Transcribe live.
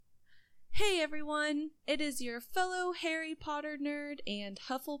everyone, it is your fellow Harry Potter nerd and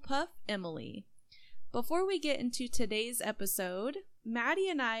Hufflepuff, Emily. Before we get into today's episode, Maddie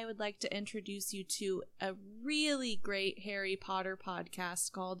and I would like to introduce you to a really great Harry Potter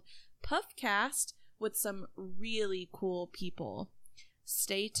podcast called Puffcast with some really cool people.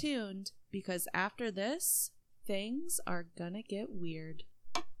 Stay tuned, because after this, things are gonna get weird.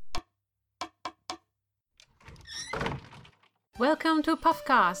 Welcome to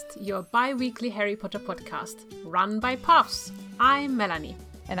Puffcast, your bi-weekly Harry Potter podcast, run by Puffs. I'm Melanie.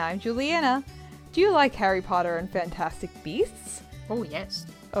 And I'm Juliana. Do you like Harry Potter and Fantastic Beasts? Oh, yes.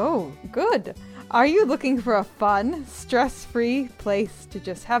 Oh, good. Are you looking for a fun, stress-free place to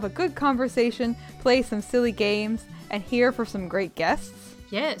just have a good conversation, play some silly games, and hear from some great guests?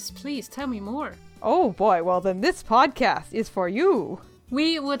 Yes, please tell me more. Oh boy, well then this podcast is for you.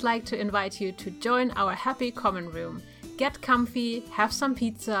 We would like to invite you to join our happy common room. Get comfy, have some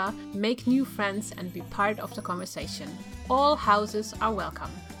pizza, make new friends, and be part of the conversation. All houses are welcome.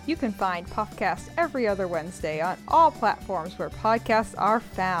 You can find Puffcast every other Wednesday on all platforms where podcasts are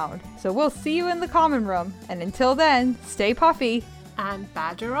found. So we'll see you in the common room. And until then, stay puffy. And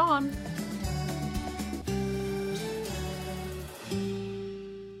badger on.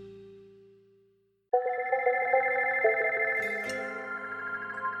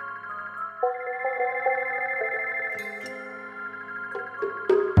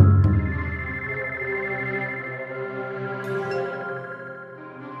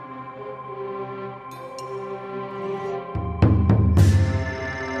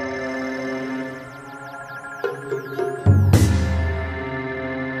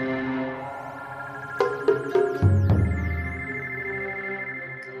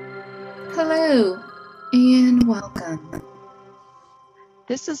 Hello, and welcome.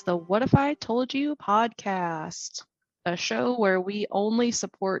 This is the What If I Told You podcast, a show where we only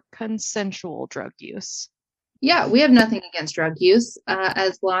support consensual drug use. Yeah, we have nothing against drug use,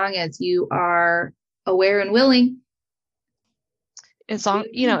 as long as you are aware and willing. As long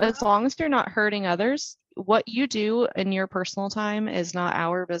as you're not hurting others, what you do in your personal time is not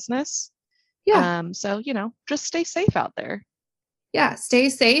our business. Yeah. So, just stay safe out there. Yeah, stay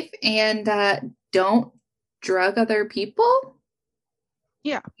safe and don't drug other people.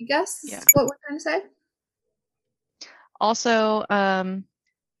 Yeah. I guess Yeah. is what we're trying to say. Also,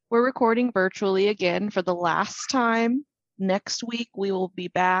 we're recording virtually again for the last time. Next week, we will be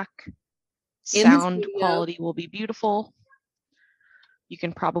back. In the Sound studio. quality will be beautiful. You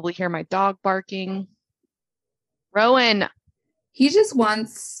can probably hear my dog barking. Rowan. He just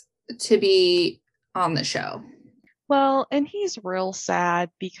wants to be on the show. Well, and he's real sad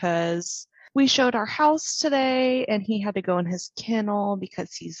because we showed our house today and he had to go in his kennel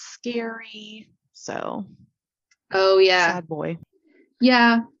because he's scary. So, Oh, yeah. sad boy.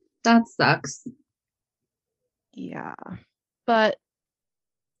 Yeah, that sucks. Yeah. But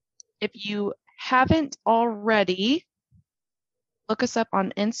if you haven't already, look us up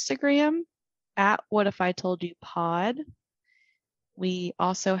on Instagram at What If I Told You Pod. We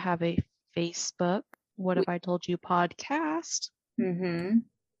also have a Facebook, What If I Told You podcast, Mm-hmm.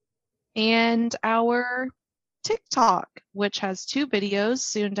 and our TikTok, which has 2 videos,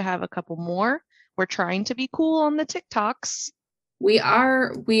 soon to have a couple more. We're trying to be cool on the TikToks. We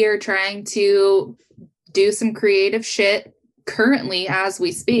are trying to do some creative shit currently as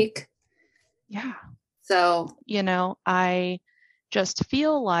we speak. Yeah. So, I just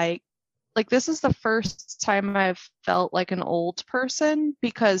feel like this is the first time I've felt like an old person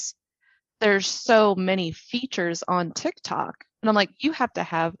because there's so many features on TikTok. And I'm like, you have to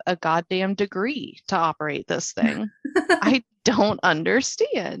have a goddamn degree to operate this thing. I don't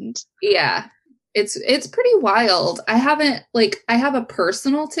understand. yeah, it's pretty wild. I have a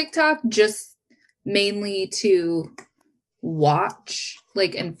personal TikTok just mainly to watch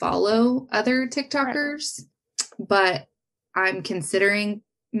and follow other TikTokers, but I'm considering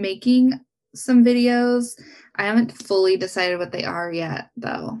making some videos. I haven't fully decided what they are yet,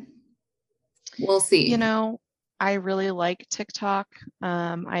 though. We'll see. I really like TikTok.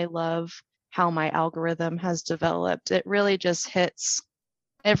 I love how my algorithm has developed. It really just hits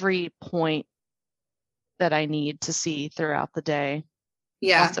every point that I need to see throughout the day.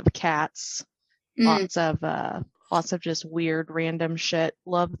 Yeah. Lots of cats, lots of just weird random shit.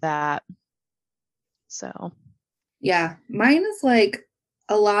 Love that. So, yeah, mine is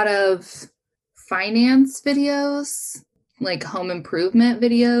a lot of finance videos, home improvement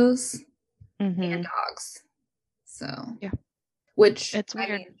videos, and dogs. So, yeah, which it's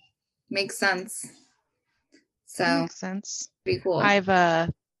weird. Makes sense. So, That makes sense. Pretty cool. I've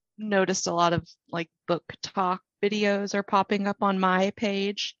noticed a lot of book talk videos are popping up on my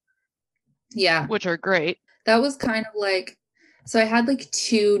page. Yeah. which are great. That was kind of like, so I had like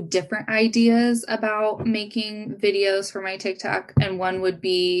 2 different ideas about making videos for my TikTok, and one would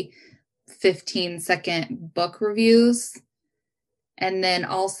be 15-second book reviews. And then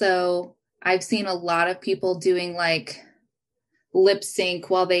also I've seen a lot of people doing like lip sync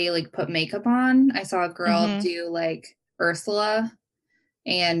while they like put makeup on. I saw a girl do like Ursula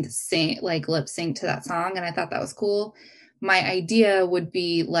and sing, like lip sync to that song, and I thought that was cool. My idea would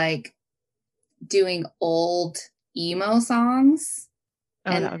be like doing old emo songs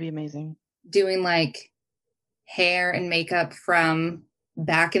Oh, and that would be amazing. doing like hair and makeup from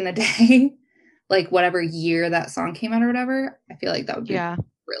back in the day, like whatever year that song came out or whatever. I feel like that would be Yeah.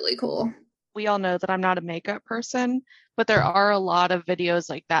 really cool. We all know that I'm not a makeup person, but there are a lot of videos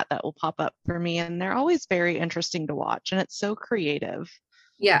like that that will pop up for me, and they're always very interesting to watch, and it's so creative.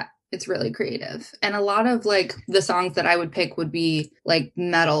 Yeah, it's really creative. And a lot of like the songs that I would pick would be like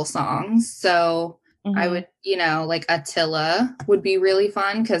metal songs. So I would, you know, like Attila would be really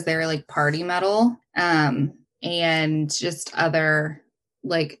fun because they're like party metal. And just other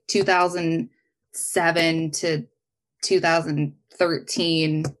like 2007 to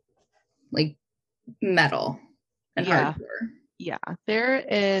 2013 like metal and hardcore. Yeah, there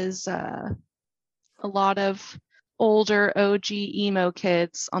is a lot of older OG emo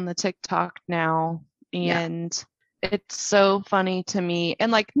kids on the TikTok now, and it's so funny to me.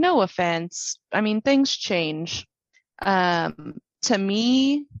 And like, no offense, I mean, things change. To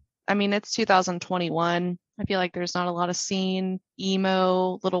me, I mean, it's 2021. I feel like there's not a lot of scene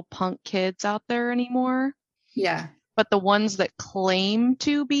emo little punk kids out there anymore. Yeah. But the ones that claim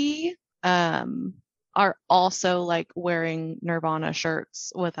to be are also like wearing Nirvana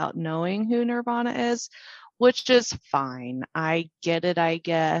shirts without knowing who Nirvana is, which is fine. I get it, I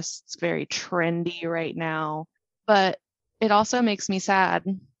guess. It's very trendy right now. But it also makes me sad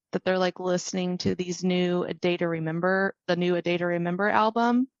that they're like listening to these new A Day to Remember, the new A Day to Remember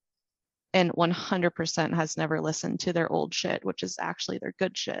album, and 100% has never listened to their old shit, which is actually their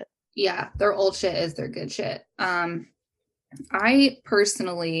good shit. Yeah, their old shit is their good shit. I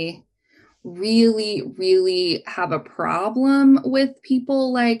personally really have a problem with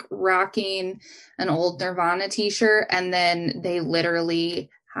people like rocking an old Nirvana t-shirt and then they literally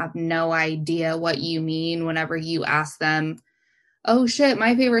have no idea what you mean whenever you ask them, oh shit,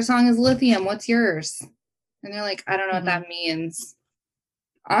 my favorite song is Lithium, what's yours? And they're like, I don't know what that means.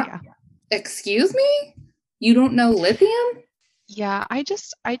 Excuse me? You don't know Lithium? Yeah, I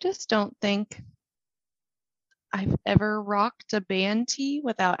just don't think I've ever rocked a band tee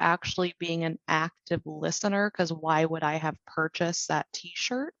without actually being an active listener, because why would I have purchased that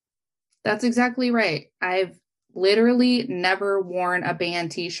t-shirt? That's exactly right. I've literally never worn a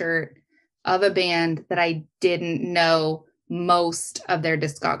band t-shirt of a band that I didn't know most of their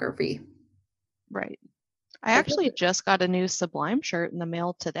discography. Right. I actually just got a new Sublime shirt in the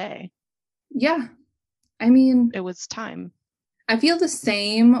mail today. Yeah. I mean, it was time. I feel the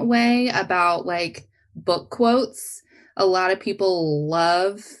same way about like book quotes. A lot of people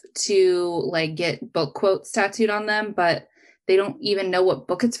love to like get book quotes tattooed on them, but they don't even know what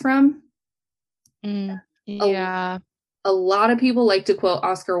book it's from. Yeah. A lot of people like to quote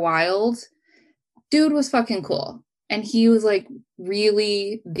Oscar Wilde. Dude was fucking cool. And he was like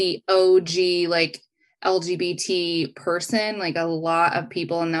really the OG like LGBT person. Like a lot of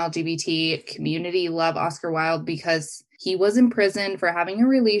people in the LGBT community love Oscar Wilde because he was in prison for having a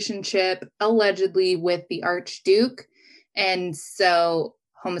relationship allegedly with the Archduke. And so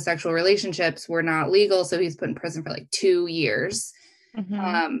homosexual relationships were not legal. So he's put in prison for like 2 years.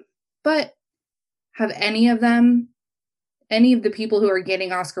 But have any of the people who are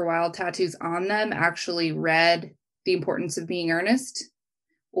getting Oscar Wilde tattoos on them actually read The Importance of Being Earnest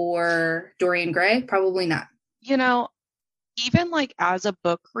or Dorian Gray? Probably not. You know, even like as a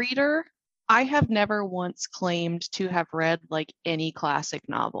book reader, I have never once claimed to have read like any classic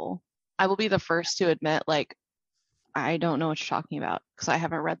novel. I will be the first to admit, like, I don't know what you're talking about because I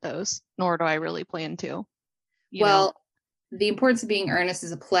haven't read those, nor do I really plan to. You know? The Importance of Being Earnest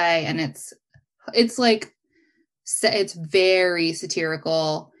is a play, and it's like, it's very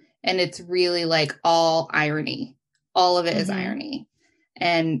satirical, and it's really like all irony. All of it is irony.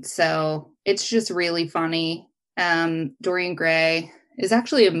 And so it's just really funny. Dorian Gray is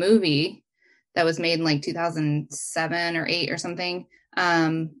actually a movie that was made in like 2007 or 8 or something.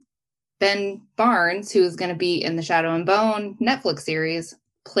 Ben Barnes, who is going to be in the Shadow and Bone Netflix series,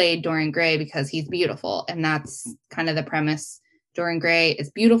 played Dorian Gray because he's beautiful. And that's kind of the premise. Dorian Gray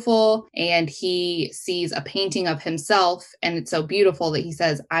is beautiful, and he sees a painting of himself, and it's so beautiful that he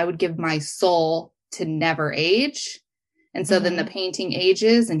says, I would give my soul to never age. And so then the painting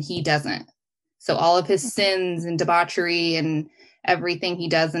ages and he doesn't. So all of his sins and debauchery and everything he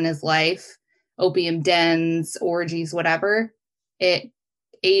does in his life, opium dens, orgies, whatever, it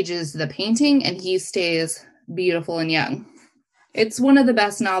ages the painting and he stays beautiful and young. It's one of the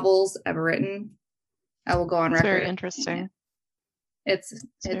best novels ever written. I will go on record. Very interesting. It's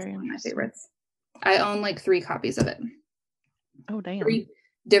very one of my interesting. favorites. I own like 3 copies of it. Oh, damn. 3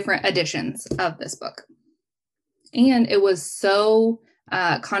 different editions of this book. And it was so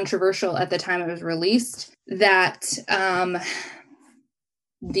controversial at the time it was released that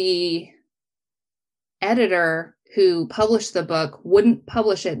the editor who published the book wouldn't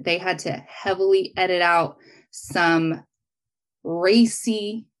publish it. They had to heavily edit out some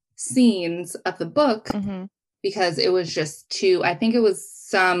racy scenes of the book because it was just too, I think it was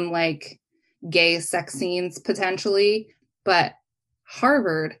some like gay sex scenes potentially, but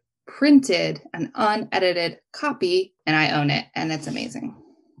Harvard printed an unedited copy and I own it and it's amazing.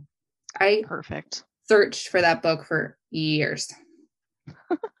 I Perfect. searched for that book for years.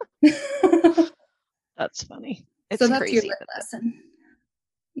 That's funny. It's so that's crazy. your lit lesson.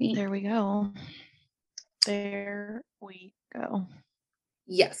 Neat. There we go. There we go.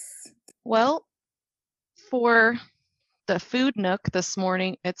 Yes. Well, for the food nook this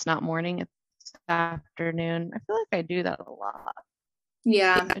morning, it's not morning, it's afternoon. I feel like I do that a lot.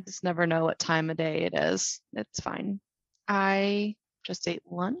 Yeah. I just never know what time of day it is. It's fine. I just ate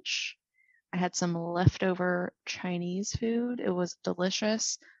lunch. I had some leftover Chinese food. It was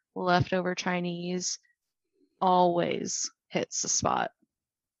delicious. Leftover Chinese always hits the spot.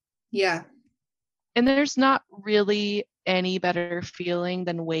 Yeah. And there's not really any better feeling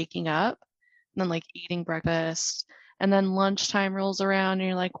than waking up and then like eating breakfast and then lunchtime rolls around and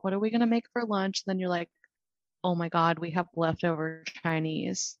you're like, what are we going to make for lunch? And then you're like, oh my God, we have leftover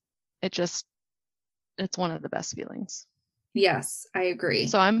Chinese. It's one of the best feelings. Yes, I agree.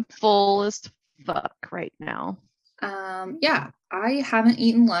 So I'm full as fuck right now. Yeah, I haven't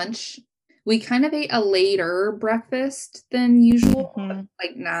eaten lunch. We kind of ate a later breakfast than usual,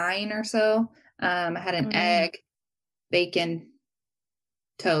 like 9 or so. I had an egg, bacon,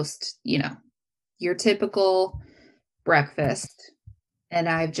 toast, your typical breakfast. And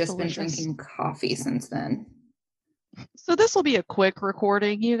I've just been drinking coffee since then. So this will be a quick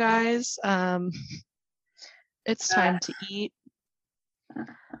recording, you guys. It's time to eat.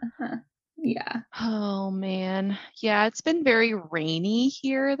 Yeah. Oh man. Yeah, it's been very rainy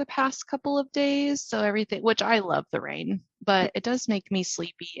here the past couple of days. So everything, which I love the rain, but it does make me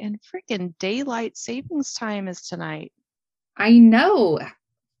sleepy. And freaking daylight savings time is tonight. I know.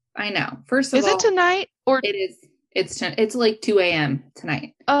 First of all, is it tonight or it is? It's like 2 a.m.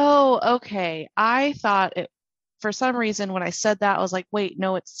 tonight. Oh, okay. I thought it. For some reason, when I said that, I was like, "Wait,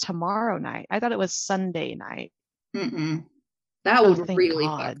 no, it's tomorrow night." I thought it was Sunday night. That would really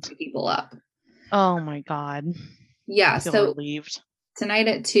fuck people up. Oh my God. Yeah. I feel so relieved. Tonight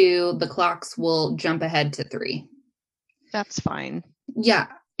at 2, the clocks will jump ahead to 3. That's fine. Yeah,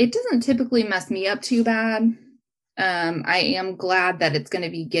 it doesn't typically mess me up too bad. I am glad that it's going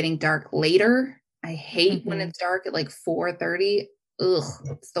to be getting dark later. I hate when it's dark at like 4:30. Ugh,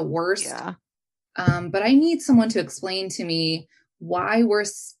 it's the worst. Yeah. But I need someone to explain to me why we're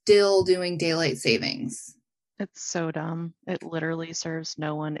still doing daylight savings. It's so dumb. It literally serves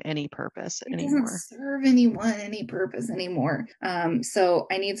no one any purpose anymore. It doesn't serve anyone any purpose anymore. So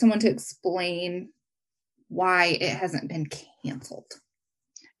I need someone to explain why it hasn't been canceled.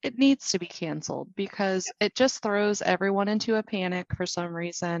 It needs to be canceled because it just throws everyone into a panic for some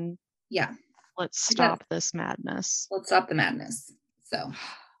reason. Yeah. Let's stop this madness. Let's stop the madness. So,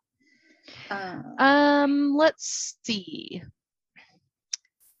 let's see.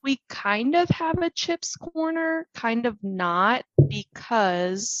 We kind of have a Chips corner, kind of not,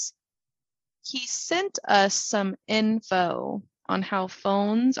 because he sent us some info on how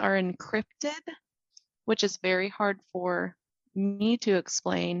phones are encrypted, which is very hard for me to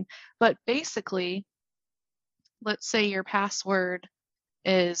explain. But basically, let's say your password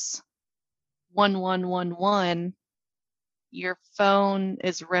is 1111, your phone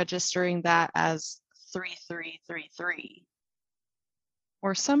is registering that as 3333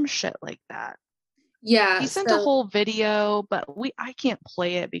 or some shit like that. Yeah. He sent a whole video, but I can't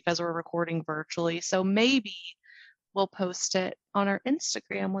play it because we're recording virtually. So maybe we'll post it on our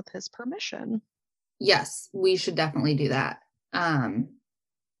Instagram with his permission. Yes, we should definitely do that.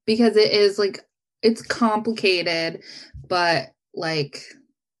 Because it is it's complicated, but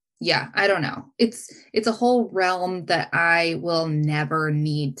yeah, I don't know. It's a whole realm that I will never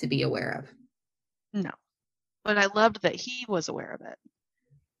need to be aware of. No, but I loved that he was aware of it.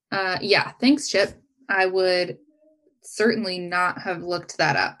 Yeah, thanks, Chip. I would certainly not have looked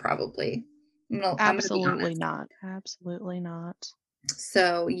that up, probably. Absolutely not. Absolutely not.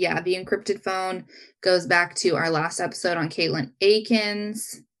 So yeah, the encrypted phone goes back to our last episode on Caitlin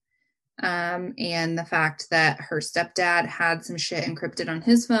Akins, and the fact that her stepdad had some shit encrypted on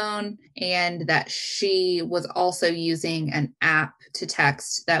his phone, and that she was also using an app to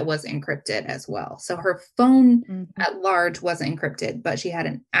text that was encrypted as well. So her phone at large wasn't encrypted, but she had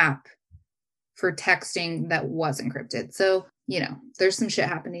an app for texting that was encrypted. So, there's some shit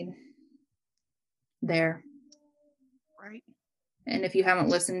happening there. Right. And if you haven't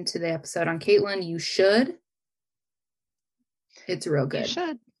listened to the episode on Caitlin, you should. It's real good. You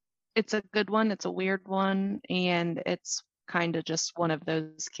should. It's a good one. It's a weird one. And it's kind of just one of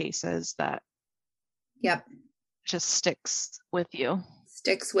those cases that just sticks with you.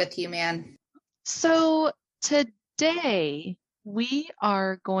 Sticks with you, man. So today we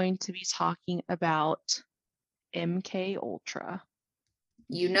are going to be talking about MK Ultra.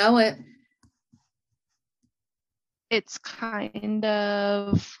 You know it. It's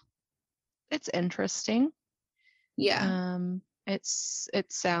it's interesting. Yeah. It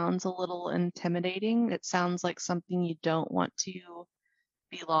sounds a little intimidating. It sounds like something you don't want to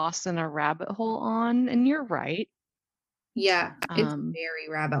be lost in a rabbit hole on, and you're right. Yeah, it's very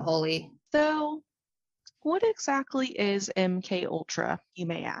rabbit hole-y. So, what exactly is MK Ultra, you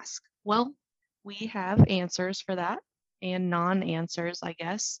may ask? Well, we have answers for that, and non-answers, I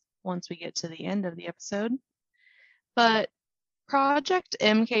guess, once we get to the end of the episode. But Project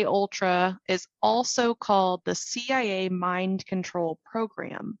MK Ultra is also called the CIA Mind Control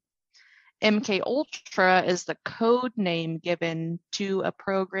Program. MK Ultra is the code name given to a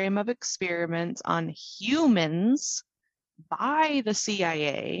program of experiments on humans by the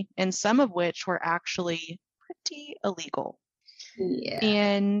CIA, and some of which were actually pretty illegal. Yeah.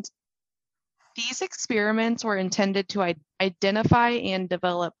 And these experiments were intended to identify and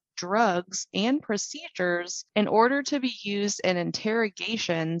develop drugs and procedures in order to be used in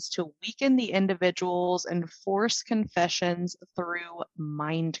interrogations to weaken the individuals and force confessions through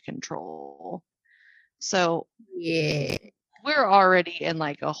mind control. So, yeah, we're already in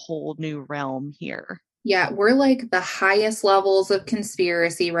like a whole new realm here. Yeah, we're like the highest levels of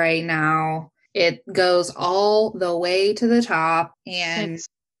conspiracy right now. It goes all the way to the top, and it's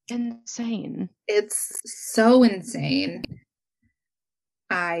insane. It's so insane.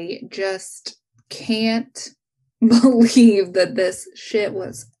 I just can't believe that this shit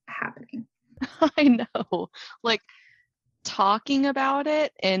was happening. I know. Like, talking about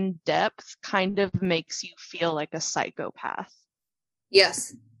it in depth kind of makes you feel like a psychopath.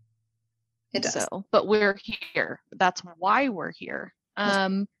 Yes, it does. So, but we're here. That's why we're here.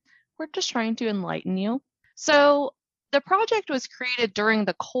 We're just trying to enlighten you. So, the project was created during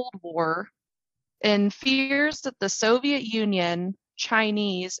the Cold War in fears that the Soviet Union,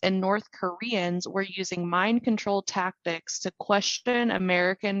 Chinese, and North Koreans were using mind control tactics to question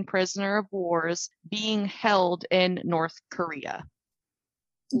American prisoner of wars being held in North Korea.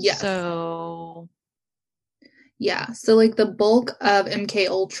 Yes. So like the bulk of MK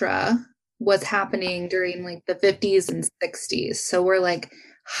Ultra was happening during like the 50s and 60s. So we're like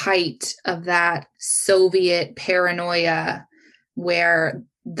height of that Soviet paranoia where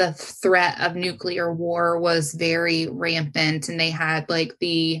the threat of nuclear war was very rampant, and they had like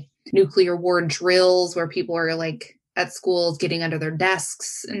the nuclear war drills where people are like at schools getting under their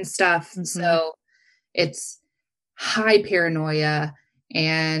desks and stuff. Mm-hmm. So it's high paranoia,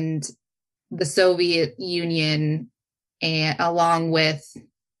 and the Soviet Union, and along with,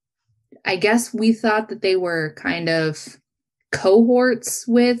 I guess we thought that they were kind of cohorts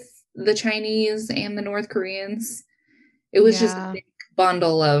with the Chinese and the North Koreans. It was just a big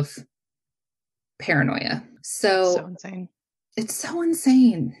bundle of paranoia. So insane. It's so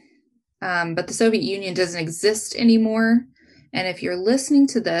insane. But the Soviet Union doesn't exist anymore. And if you're listening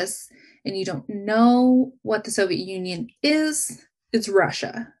to this and you don't know what the Soviet Union is, it's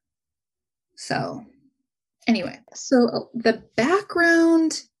Russia. So anyway, so the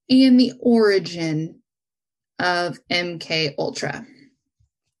background and the origin of MK Ultra.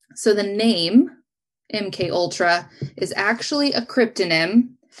 So the name MK Ultra is actually a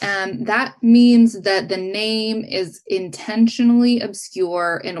cryptonym. That means that the name is intentionally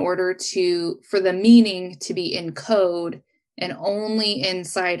obscure in order for the meaning to be in code, and only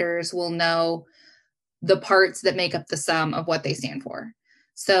insiders will know the parts that make up the sum of what they stand for.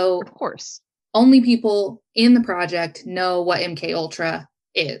 So, of course, only people in the project know what MK Ultra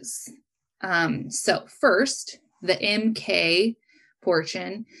is. So first, the MK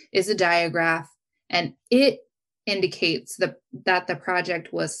portion is a diagraph, and it indicates that the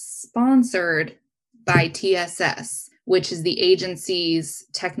project was sponsored by TSS, which is the agency's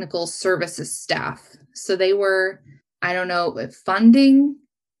technical services staff. So they were, I don't know, funding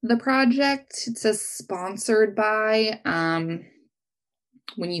the project. It says sponsored by.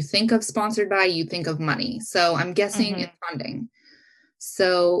 When you think of sponsored by, you think of money. So I'm guessing it's funding.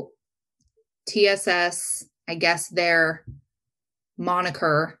 So TSS, I guess their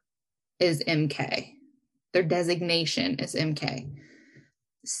moniker is MK. Their designation is MK.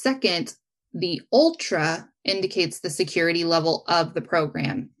 Second, the Ultra indicates the security level of the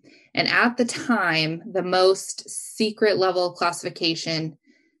program. And at the time, the most secret level classification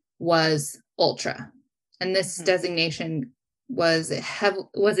was Ultra. And this designation was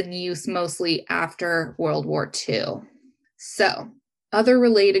in use mostly after World War II. So, other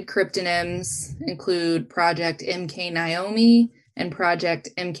related cryptonyms include Project MK Naomi and Project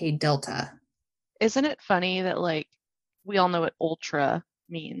MK Delta. Isn't it funny that, like, we all know what ultra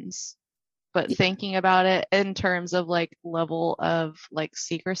means, but thinking about it in terms of, like, level of, like,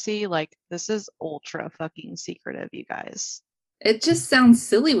 secrecy, like, this is ultra fucking secretive, you guys. It just sounds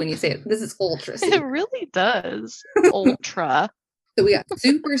silly when you say it. This is ultra secret. It really does. Ultra. So we got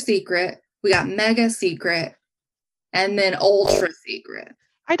super secret, we got mega secret, and then ultra secret.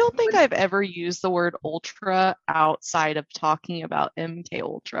 I don't think I've ever used the word ultra outside of talking about MK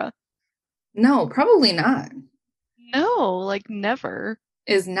Ultra. No, probably not. No, like never.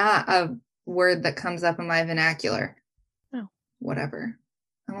 Is not a word that comes up in my vernacular. No. Whatever.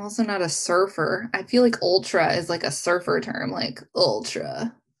 I'm also not a surfer. I feel like ultra is like a surfer term, like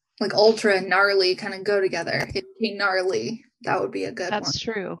ultra. Like ultra and gnarly kind of go together. MK gnarly. That would be a good one. That's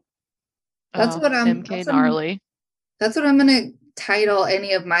true. That's what I'm MK gnarly. That's what I'm gonna title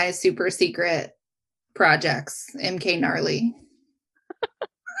any of my super secret projects. MK gnarly.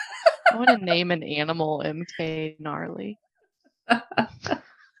 I want to name an animal MK gnarly.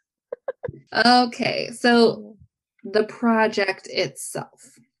 Okay, so the project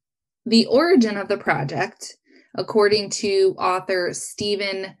itself. The origin of the project, according to author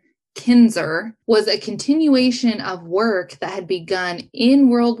Stephen Kinzer, was a continuation of work that had begun in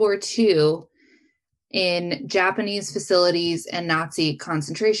World War II in Japanese facilities and Nazi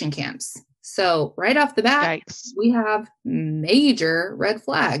concentration camps. So right off the bat, Yikes. we have major red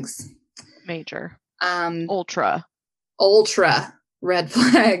flags. Major. Ultra red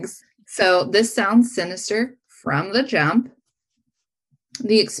flags. So this sounds sinister from the jump.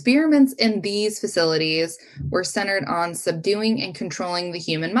 The experiments in these facilities were centered on subduing and controlling the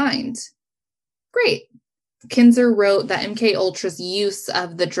human mind. Great. Kinzer wrote that MK Ultra's use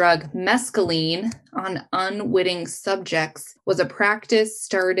of the drug mescaline on unwitting subjects was a practice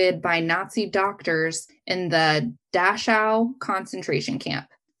started by Nazi doctors in the Dachau concentration camp.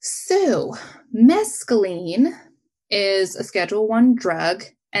 So, mescaline is a Schedule I drug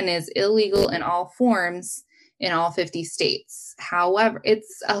and is illegal in all forms in all 50 states. However,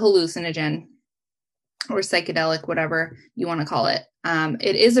 it's a hallucinogen or psychedelic, whatever you want to call it.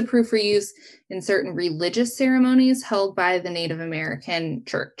 It is approved for use in certain religious ceremonies held by the Native American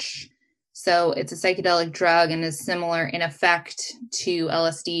Church. So it's a psychedelic drug and is similar in effect to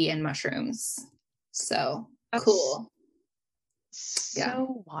LSD and mushrooms. So that's cool.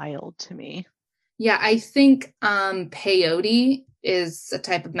 So wild to me. Yeah, I think peyote is a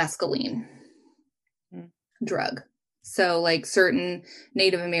type of mescaline drug. So like certain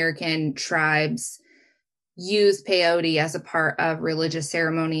Native American tribes use peyote as a part of religious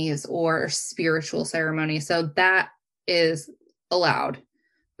ceremonies or spiritual ceremonies. So that is allowed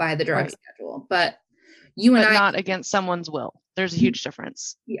by the drug schedule. But you and I, not against someone's will. There's a huge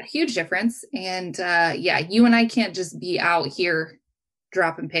difference. Yeah, huge difference. And you and I can't just be out here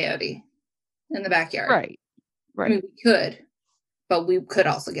dropping peyote in the backyard. Right. I mean, we could, but we could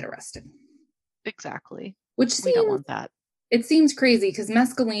also get arrested. Exactly. Which we don't want that. It seems crazy because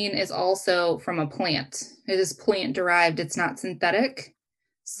mescaline is also from a plant. It is plant derived. It's not synthetic.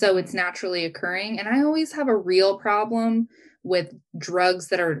 So it's naturally occurring. And I always have a real problem with drugs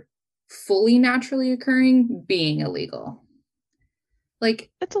that are fully naturally occurring being illegal.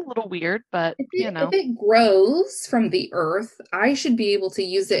 Like, it's a little weird, but if it grows from the earth, I should be able to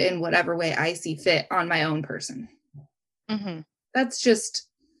use it in whatever way I see fit on my own person. Mm-hmm. That's just,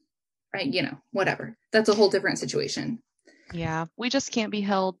 whatever. That's a whole different situation. Yeah, we just can't be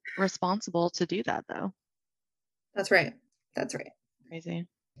held responsible to do that, though. That's right. Crazy.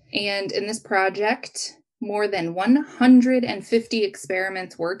 And in this project, more than 150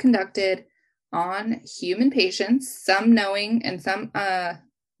 experiments were conducted on human patients, some knowing and some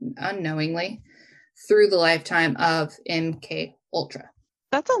unknowingly, through the lifetime of MK Ultra.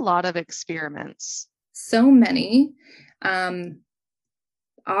 That's a lot of experiments. So many.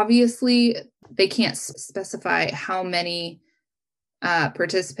 obviously, they can't specify how many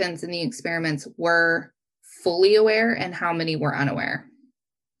participants in the experiments were fully aware and how many were unaware.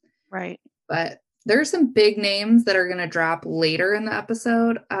 Right. But there's some big names that are going to drop later in the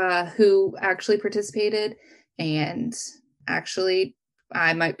episode who actually participated. And actually,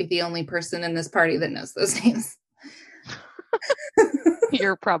 I might be the only person in this party that knows those names.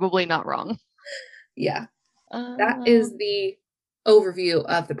 You're probably not wrong. Yeah. That is the overview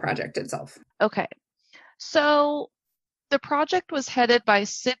of the project itself. Okay. So the project was headed by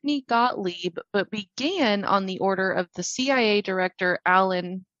Sidney Gottlieb, but began on the order of the CIA director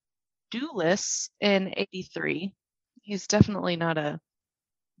Alan Dulles in 83. He's definitely not a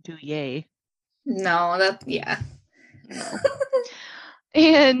Douillet. No, No.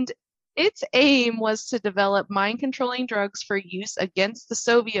 And its aim was to develop mind-controlling drugs for use against the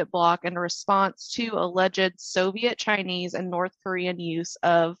Soviet bloc in response to alleged Soviet, Chinese, and North Korean use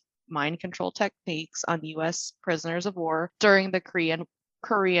of mind control techniques on U.S. prisoners of war during the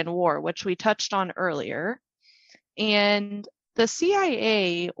Korean War, which we touched on earlier. And the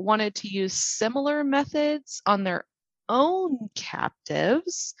CIA wanted to use similar methods on their own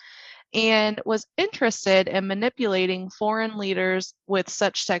captives and was interested in manipulating foreign leaders with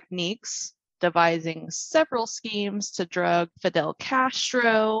such techniques, devising several schemes to drug Fidel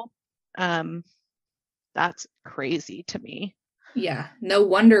Castro. That's crazy to me. Yeah, no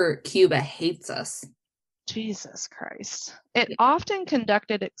wonder Cuba hates us. Jesus Christ. It often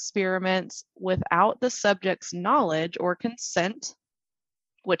conducted experiments without the subject's knowledge or consent,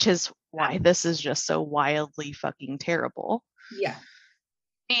 which is why this is just so wildly fucking terrible. Yeah.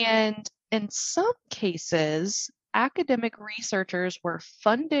 And in some cases, academic researchers were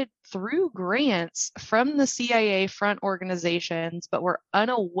funded through grants from the CIA front organizations, but were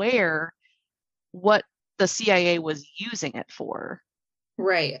unaware what the CIA was using it for.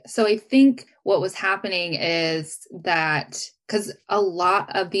 Right. So I think what was happening is that because a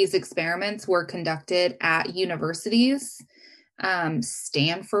lot of these experiments were conducted at universities,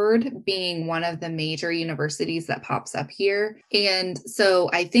 Stanford being one of the major universities that pops up here. And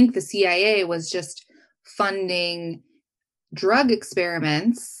so I think the CIA was just funding drug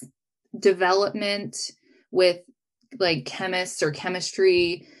experiments, development with like chemists or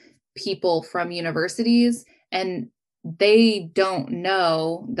chemistry people from universities, and they don't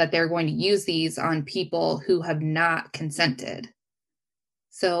know that they're going to use these on people who have not consented.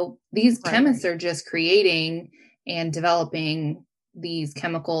 So these chemists are just creating and developing these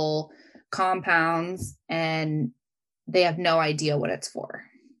chemical compounds, and they have no idea what it's for.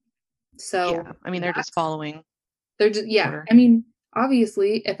 So yeah, I mean, they're just following. They're just, yeah. Order. I mean,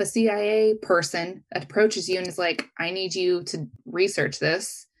 obviously, if a CIA person approaches you and is like, I need you to research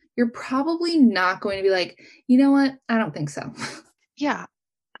this, you're probably not going to be like, you know what? I don't think so. Yeah.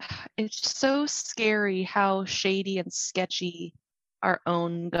 It's so scary how shady and sketchy our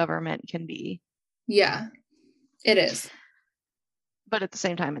own government can be. Yeah, it is. But at the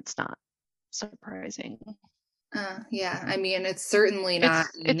same time, it's not surprising. Yeah, I mean, it's certainly not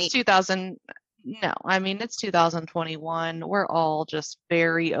unique. It's 2000. No, I mean, it's 2021. We're all just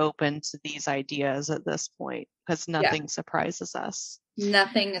very open to these ideas at this point because nothing surprises us.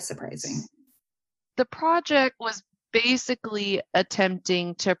 Nothing is surprising. The project was basically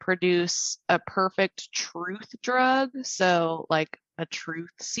attempting to produce a perfect truth drug. So, like a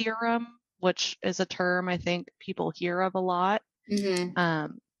truth serum, which is a term I think people hear of a lot,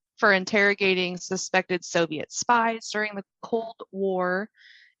 for interrogating suspected Soviet spies during the Cold War,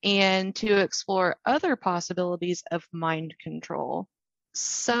 and to explore other possibilities of mind control.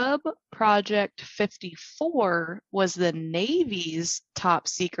 Sub-Project 54 was the Navy's top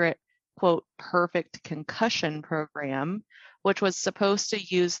secret, quote, perfect concussion program, which was supposed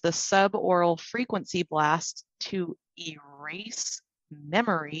to use the suboral frequency blast to erase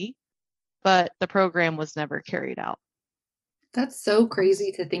memory, but the program was never carried out. That's so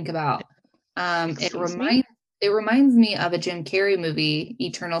crazy to think about. It reminds me of a Jim Carrey movie,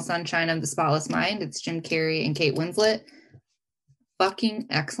 Eternal Sunshine of the Spotless Mind. It's Jim Carrey and Kate Winslet. Fucking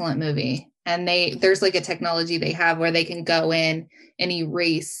excellent movie. And there's like a technology they have where they can go in and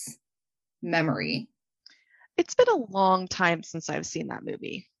erase memory. It's been a long time since I've seen that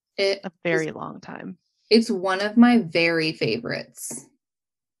movie. A very long time. It's one of my very favorites.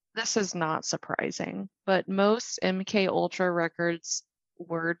 This is not surprising, but most MK Ultra records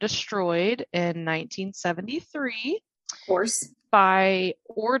were destroyed in 1973. Of course. By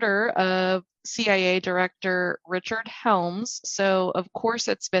order of CIA Director Richard Helms. So, of course,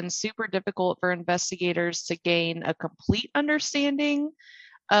 it's been super difficult for investigators to gain a complete understanding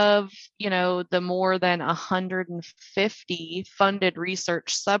of, the more than 150 funded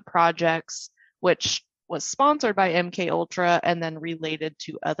research subprojects, which was sponsored by MK Ultra and then related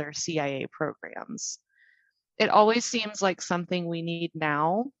to other CIA programs. It always seems like something we need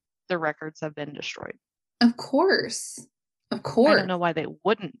now. The records have been destroyed. Of course. Of I course. don't know why they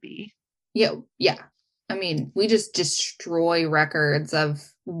wouldn't be. Yeah. I mean, we just destroy records of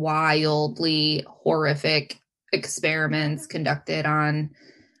wildly horrific experiments conducted on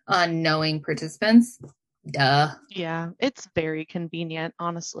unknowing participants. Duh. Yeah, it's very convenient,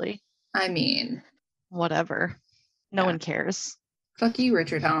 honestly. I mean, whatever. No one cares. Fuck you,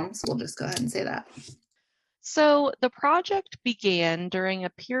 Richard Helms. We'll just go ahead and say that. So the project began during a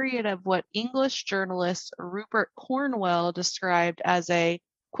period of what English journalist Rupert Cornwell described as a,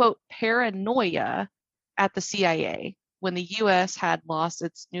 quote, paranoia at the CIA, when the US had lost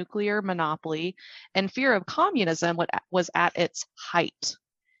its nuclear monopoly and fear of communism was at its height.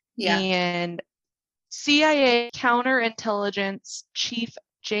 Yeah. And CIA counterintelligence chief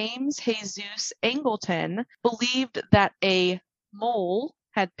James Jesus Angleton believed that a mole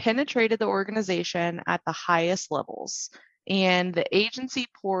had penetrated the organization at the highest levels, and the agency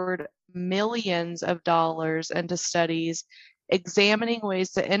poured millions of dollars into studies examining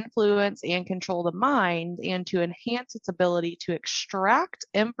ways to influence and control the mind and to enhance its ability to extract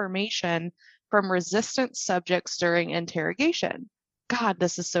information from resistant subjects during interrogation. God,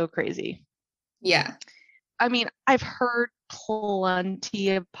 this is so crazy. Yeah. I mean, I've heard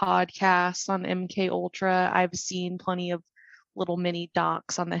plenty of podcasts on MK Ultra. I've seen plenty of little mini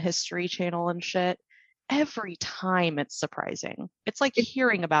docs on the History Channel and shit. Every time it's surprising. It's like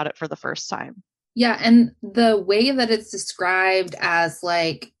hearing about it for the first time. Yeah, and the way that it's described as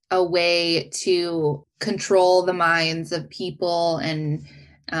like a way to control the minds of people and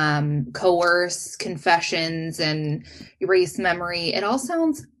coerce confessions and erase memory, it all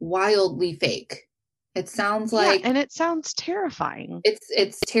sounds wildly fake. It sounds like, and it sounds terrifying.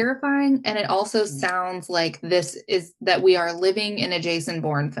 It's terrifying, and it also sounds like that we are living in a Jason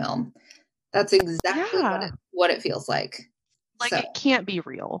Bourne film. That's exactly what it feels like. Like, it can't be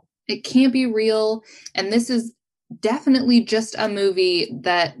real. It can't be real, and this is definitely just a movie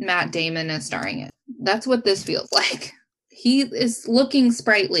that Matt Damon is starring in. That's what this feels like. He is looking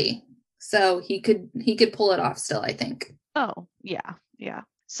sprightly, so he could pull it off still, I think. Oh, yeah.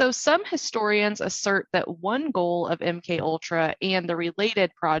 So some historians assert that one goal of MK Ultra and the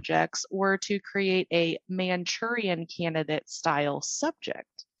related projects were to create a Manchurian Candidate style subject.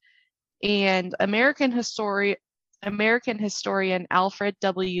 And American historian Alfred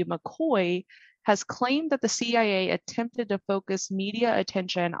W. McCoy has claimed that the CIA attempted to focus media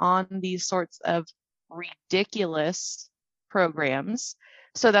attention on these sorts of ridiculous programs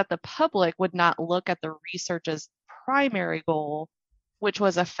so that the public would not look at the research's primary goal, which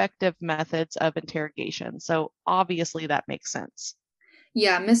was effective methods of interrogation. So obviously that makes sense.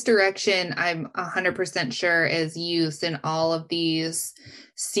 Yeah, misdirection, I'm 100% sure, is used in all of these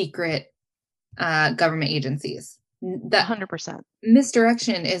secret government agencies. That 100%.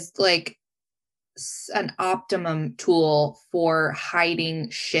 Misdirection is like an optimum tool for hiding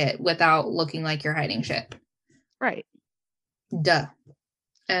shit without looking like you're hiding shit. Right. Duh.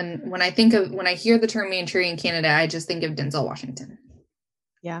 And when I hear the term Manchurian Candidate, I just think of Denzel Washington.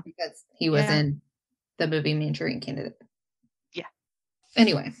 Yeah. Because he was in the movie Manchurian Candidate. Yeah.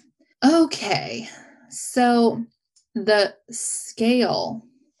 Anyway. Okay. So the scale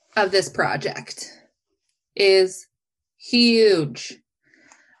of this project is huge.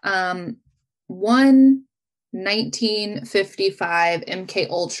 One 1955 MK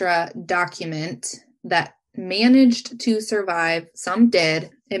Ultra document that managed to survive, some did,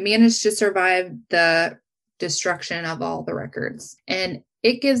 it managed to survive the destruction of all the records. And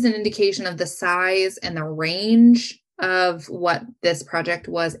it gives an indication of the size and the range of what this project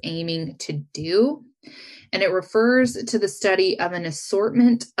was aiming to do. And it refers to the study of an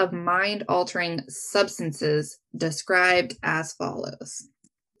assortment of mind-altering substances described as follows.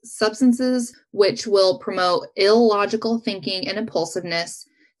 Substances which will promote illogical thinking and impulsiveness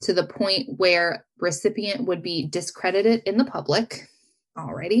to the point where recipient would be discredited in the public.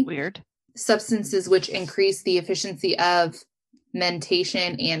 Alrighty. Weird. Substances which increase the efficiency of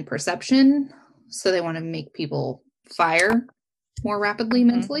mentation and perception. So they want to make people fire more rapidly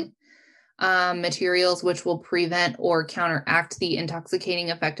mentally. Materials which will prevent or counteract the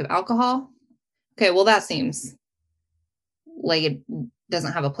intoxicating effect of alcohol. Okay, well, that seems like it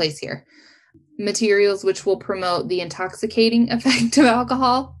doesn't have a place here. Materials which will promote the intoxicating effect of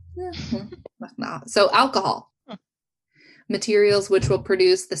alcohol. Not. So alcohol. Materials which will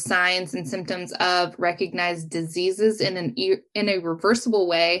produce the signs and symptoms of recognized diseases in a reversible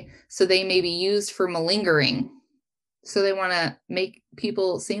way, so they may be used for malingering. So they want to make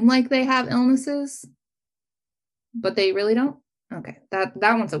people seem like they have illnesses, but they really don't. Okay, that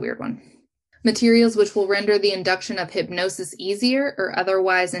one's a weird one. Materials which will render the induction of hypnosis easier or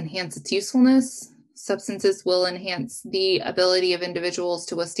otherwise enhance its usefulness. Substances will enhance the ability of individuals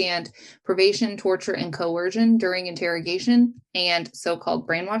to withstand privation, torture, and coercion during interrogation and so-called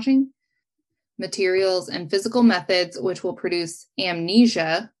brainwashing. Materials and physical methods which will produce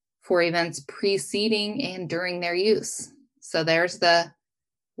amnesia for events preceding and during their use. So there's the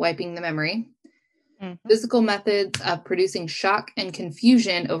wiping the memory. Mm-hmm. Physical methods of producing shock and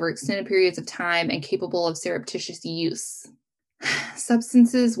confusion over extended periods of time and capable of surreptitious use.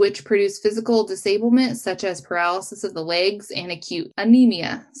 Substances which produce physical disablement, such as paralysis of the legs and acute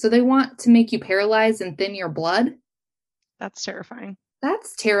anemia. So they want to make you paralyzed and thin your blood. That's terrifying.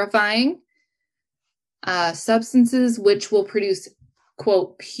 That's terrifying. Substances which will produce,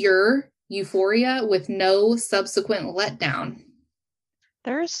 quote, pure euphoria with no subsequent letdown.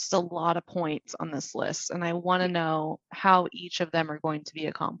 There's a lot of points on this list, and I want to know how each of them are going to be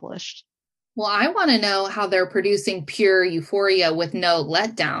accomplished. Well, I want to know how they're producing pure euphoria with no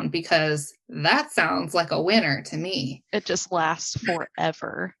letdown, because that sounds like a winner to me. It just lasts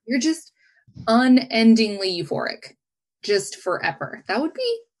forever. You're just unendingly euphoric, just forever. That would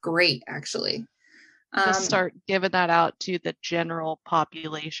be great, actually. Just start giving that out to the general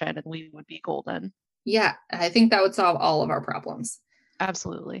population, and we would be golden. Yeah, I think that would solve all of our problems.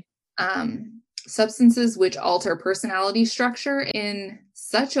 Absolutely. Substances which alter personality structure in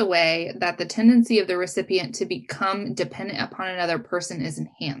such a way that the tendency of the recipient to become dependent upon another person is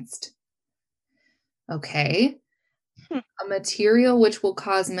enhanced. Okay. A material which will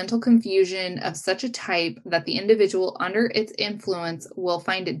cause mental confusion of such a type that the individual under its influence will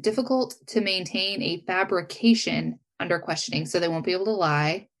find it difficult to maintain a fabrication under questioning, so they won't be able to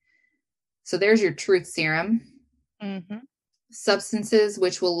lie. So there's your truth serum. Mm-hmm. Substances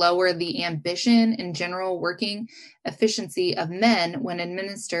which will lower the ambition and general working efficiency of men when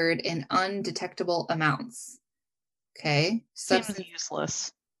administered in undetectable amounts. Okay. Seems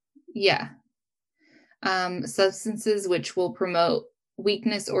useless. Yeah. Substances which will promote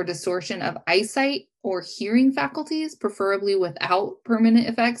weakness or distortion of eyesight or hearing faculties, preferably without permanent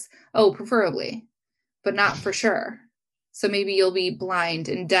effects. Oh, preferably, but not for sure. So maybe you'll be blind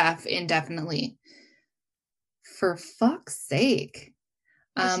and deaf indefinitely. For fuck's sake.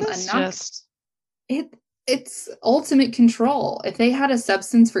 It's ultimate control. If they had a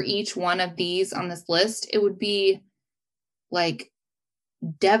substance for each one of these on this list, it would be like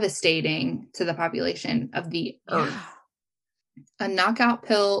devastating to the population of the earth. A knockout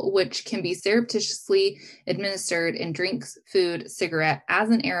pill which can be surreptitiously administered in drinks, food, cigarette, as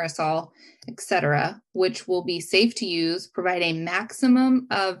an aerosol, etc., which will be safe to use, provide a maximum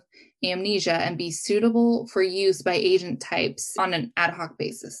of amnesia, and be suitable for use by agent types on an ad hoc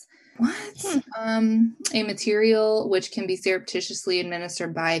basis. What? A material which can be surreptitiously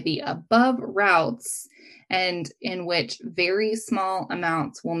administered by the above routes and in which very small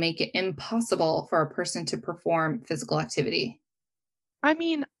amounts will make it impossible for a person to perform physical activity. I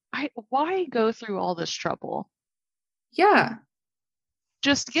mean, why go through all this trouble? Yeah.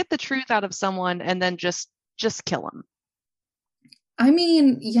 Just get the truth out of someone and then just kill him. I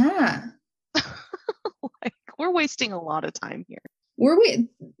mean, yeah. Like, we're wasting a lot of time here.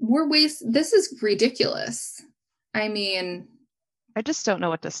 This is ridiculous. I mean, I just don't know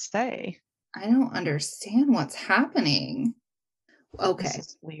what to say. I don't understand what's happening. Okay. This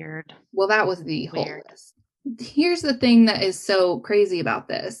is weird. Well, that was the whole list. Here's the thing that is so crazy about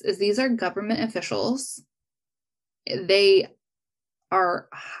this is these are government officials. They are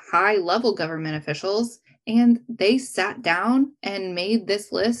high-level government officials, and they sat down and made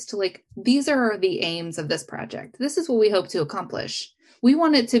this list. Like, these are the aims of this project. This is what we hope to accomplish. We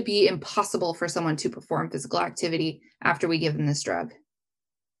want it to be impossible for someone to perform physical activity after we give them this drug.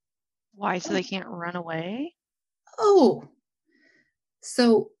 Why? So they can't run away? Oh,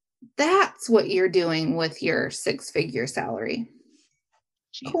 so that's what you're doing with your 6-figure salary.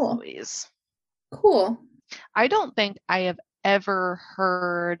 Jeez cool. Louise. Cool. I don't think I have ever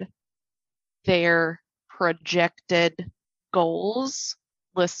heard their projected goals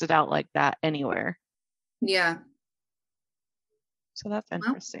listed out like that anywhere. Yeah. So that's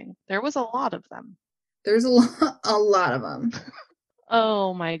interesting. Well, there was a lot of them. There's a lot of them.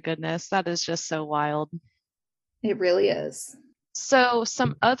 Oh my goodness. That is just so wild. It really is. So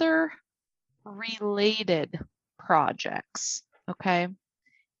some other related projects, okay?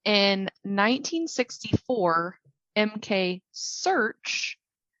 In 1964, MK Search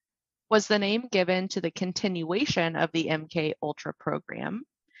was the name given to the continuation of the MK Ultra program.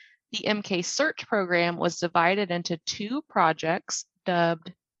 The MK Search program was divided into 2 projects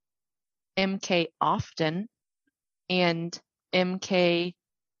dubbed MK Often and MK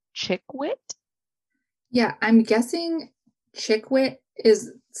Chickwit. Yeah, I'm guessing Chickwit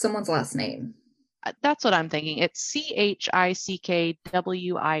is someone's last name. That's what I'm thinking. It's CHICKWIT,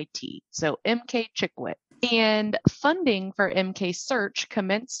 so MK Chickwit. And funding for MK Search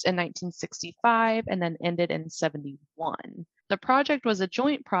commenced in 1965 and then ended in 71. The project was a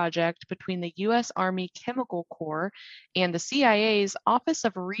joint project between the U.S. Army Chemical Corps and the CIA's Office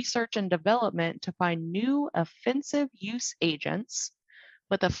of Research and Development to find new offensive use agents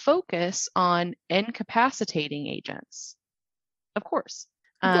with a focus on incapacitating agents. Of course.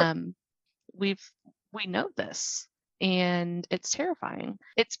 We know this, and it's terrifying.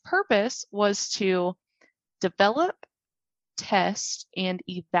 Its purpose was to develop, test, and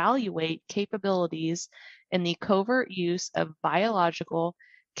evaluate capabilities in the covert use of biological,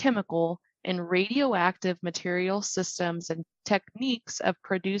 chemical, and radioactive material systems and techniques of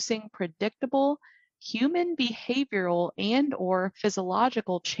producing predictable human behavioral and/or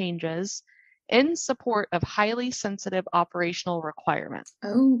physiological changes in support of highly sensitive operational requirements.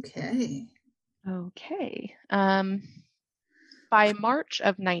 Okay. By March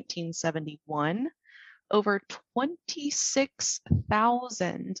of 1971, over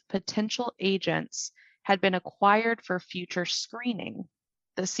 26,000 potential agents had been acquired for future screening.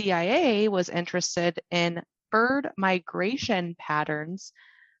 The CIA was interested in bird migration patterns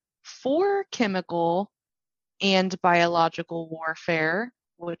for chemical and biological warfare,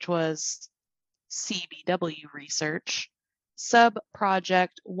 which was CBW research.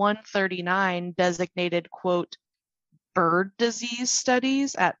 Sub-Project 139 designated, quote, bird disease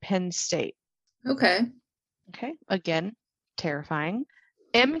studies at Penn State. Okay. Again, terrifying.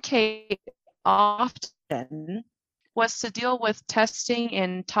 MK Often was to deal with testing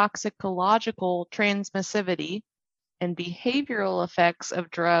in toxicological transmissivity and behavioral effects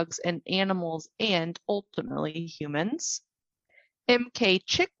of drugs in animals and ultimately humans. MK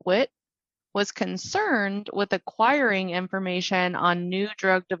Chickwit was concerned with acquiring information on new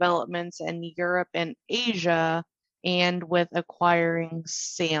drug developments in Europe and Asia and with acquiring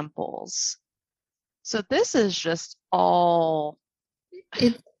samples. So this is just all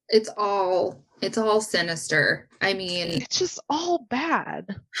it's all sinister. I mean, it's just all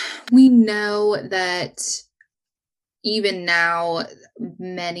bad. We know that even now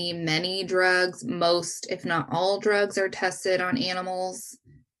many drugs, most if not all drugs, are tested on animals.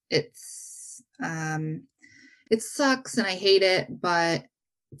 It sucks and I hate it, but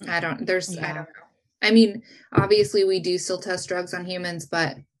I don't know. I mean, obviously we do still test drugs on humans,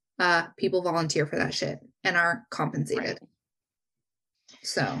 but people volunteer for that shit and are compensated. Right.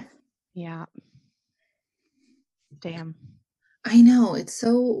 So. Yeah. Damn. I know. It's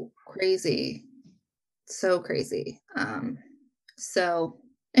so crazy. So crazy. So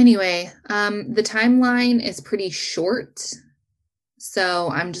anyway, the timeline is pretty short. So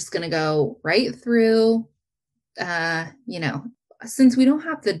I'm just going to go right through, since we don't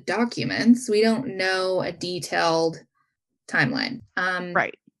have the documents, we don't know a detailed timeline.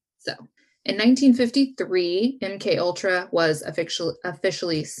 Right. So in 1953, MK Ultra was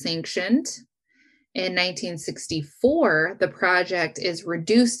officially sanctioned. In 1964, the project is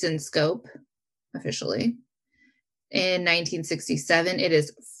reduced in scope officially. In 1967, it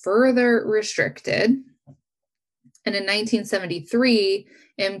is further restricted. And in 1973,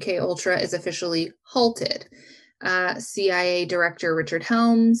 MK Ultra is officially halted. CIA Director Richard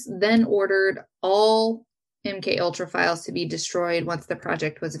Helms then ordered all MK Ultra files to be destroyed once the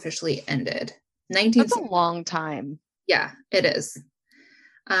project was officially ended. That's a long time. Yeah, it is.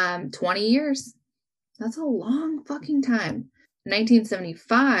 20 years. That's a long fucking time.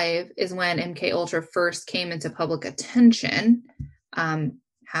 1975 is when MK Ultra first came into public attention.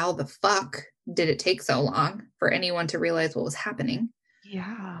 How the fuck did it take so long for anyone to realize what was happening?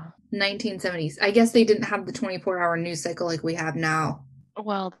 Yeah. 1970s. I guess they didn't have the 24-hour news cycle like we have now.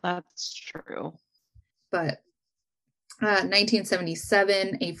 Well, that's true. But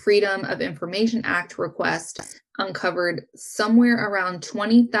 1977, a Freedom of Information Act request uncovered somewhere around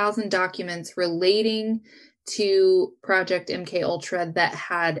 20,000 documents relating to Project MK Ultra that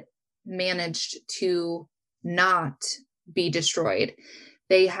had managed to not be destroyed.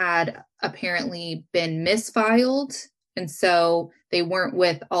 They had apparently been misfiled, and so they weren't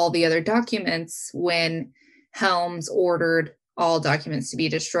with all the other documents when Helms ordered all documents to be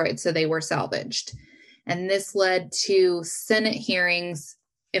destroyed, so they were salvaged. And this led to Senate hearings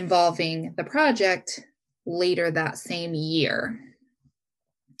involving the project later that same year.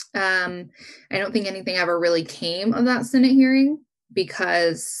 I don't think anything ever really came of that Senate hearing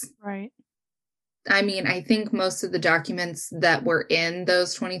because, Right. I mean, I think most of the documents that were in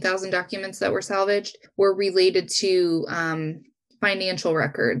those 20,000 documents that were salvaged were related to financial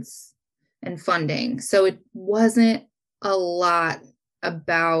records and funding. So it wasn't a lot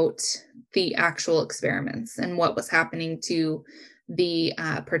about the actual experiments and what was happening to the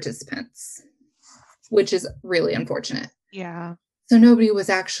participants, which is really unfortunate. Yeah. So nobody was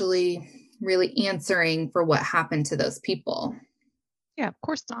actually really answering for what happened to those people. Yeah, of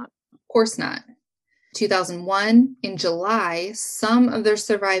course not. Of course not. 2001, in July, some of their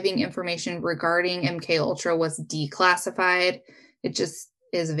surviving information regarding MK Ultra was declassified. It just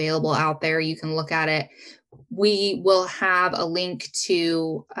is available out there. You can look at it. We will have a link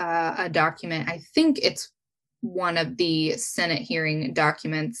to a document. I think it's one of the Senate hearing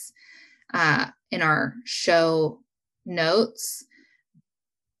documents in our show notes.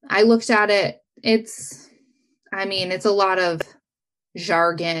 I looked at it. It's a lot of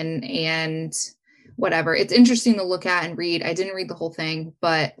jargon and whatever. It's interesting to look at and read. I didn't read the whole thing,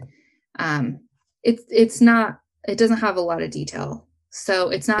 but it doesn't have a lot of detail. So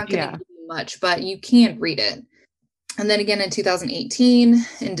it's not going to give you much, but you can read it. And then again in 2018,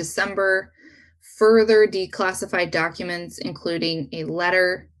 in December, further declassified documents, including a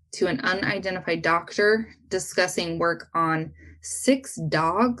letter to an unidentified doctor discussing work on 6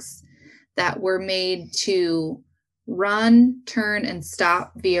 dogs that were made to run, turn, and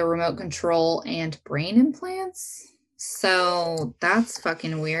stop via remote control and brain implants. So that's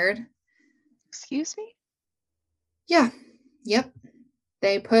fucking weird. Excuse me? Yeah. Yep.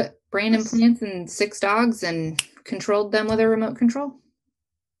 They put brain implants in 6 dogs and controlled them with a remote control.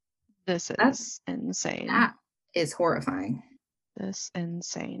 This is insane. That is horrifying. This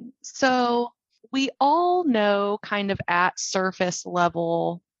insane. So we all know kind of at surface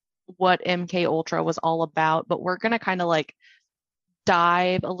level what MK Ultra was all about, but we're going to kind of like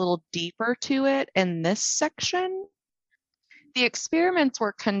dive a little deeper to it in this section. The experiments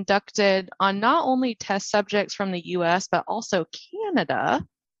were conducted on not only test subjects from the US, but also Canada.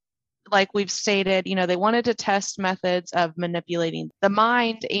 Like we've stated, they wanted to test methods of manipulating the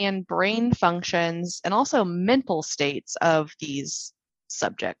mind and brain functions and also mental states of these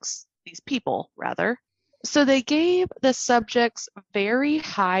subjects, these people rather. So they gave the subjects very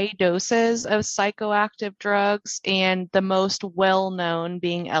high doses of psychoactive drugs, and the most well-known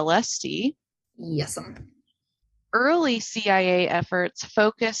being LSD. Yes. Early CIA efforts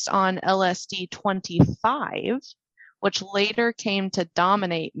focused on LSD 25, which later came to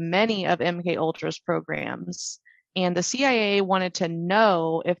dominate many of MK Ultra's programs. And the CIA wanted to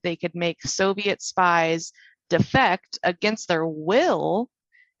know if they could make Soviet spies defect against their will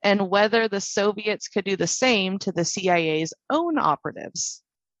and whether the Soviets could do the same to the CIA's own operatives.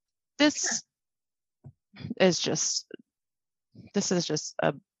 This is just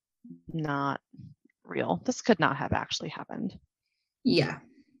not real. This could not have actually happened. Yeah.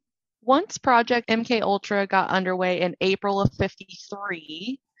 Once Project MK Ultra got underway in April of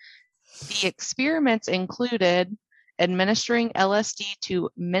 53, the experiments included administering LSD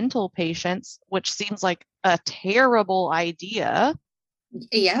to mental patients, which seems like a terrible idea.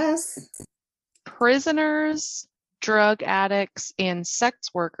 Yes. Prisoners, drug addicts, and sex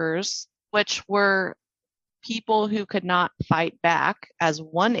workers, which were people who could not fight back, as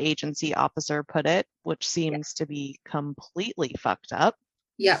one agency officer put it, which seems to be completely fucked up.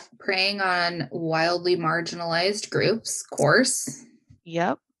 Yep. Preying on wildly marginalized groups, of course.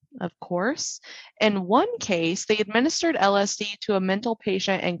 Yep, of course. In one case, they administered LSD to a mental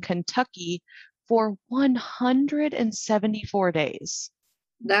patient in Kentucky for 174 days.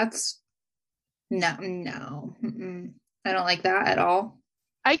 That's no. I don't like that at all.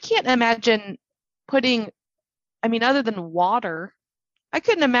 I can't imagine other than water, I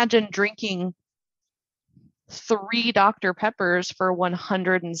couldn't imagine drinking 3 Dr. Peppers for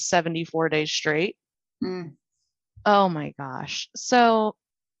 174 days straight. Oh my gosh. So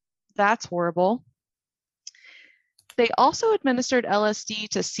that's horrible. They also administered LSD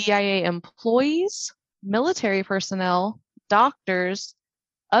to CIA employees, military personnel, doctors,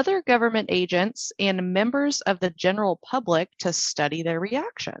 other government agents, and members of the general public to study their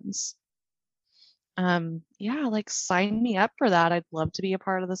reactions. Sign me up for that. I'd love to be a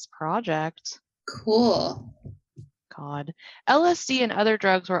part of this project. Cool. God. LSD and other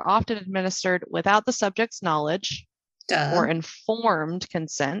drugs were often administered without the subject's knowledge or informed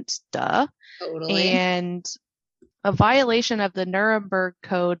consent. Totally. And a violation of the Nuremberg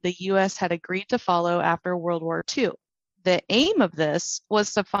Code the U.S. had agreed to follow after World War II. the aim of this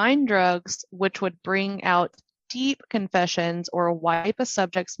was to find drugs which would bring out deep confessions or wipe a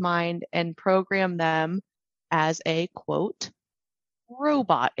subject's mind and program them as a, quote,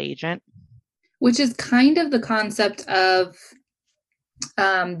 robot agent. Which is kind of the concept of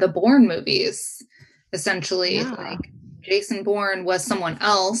the Bourne movies, essentially. Yeah. Like Jason Bourne was someone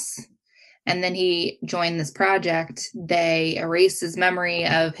else, and then he joined this project. They erased his memory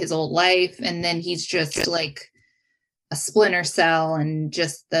of his old life, and then he's just like a splinter cell and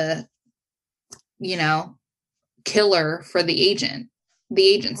just the, you know, killer for the agency.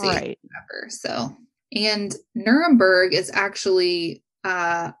 Right. Whatever. So, and Nuremberg is actually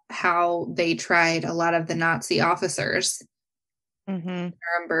how they tried a lot of the Nazi officers. Mm-hmm.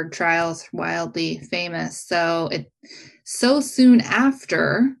 Nuremberg trials, wildly famous. So soon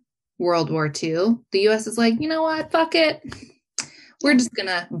after World War II, the US is like, you know what? Fuck it. We're just going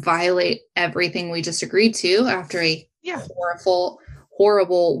to violate everything we just agreed to after a horrible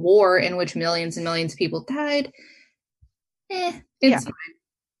war in which millions and millions of people died. It's fine.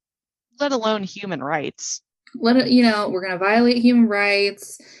 Let alone human rights. We're going to violate human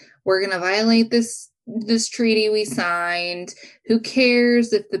rights. We're going to violate this treaty we signed. Who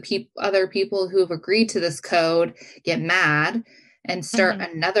cares if the other people who have agreed to this code get mad and start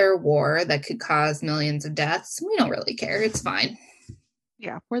another war that could cause millions of deaths? We don't really care. It's fine.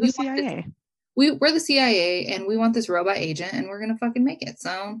 Yeah, we're the CIA. We're the CIA, and we want this robot agent, and we're going to fucking make it.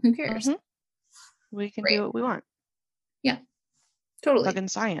 So who cares? We can do what we want. Yeah, totally. Fucking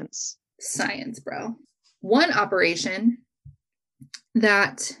science. Science, bro. One operation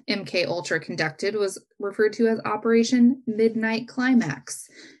that MK Ultra conducted was referred to as Operation Midnight Climax.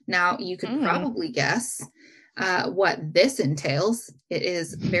 Now, you could probably guess what this entails. It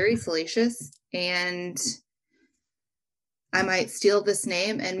is very salacious, and I might steal this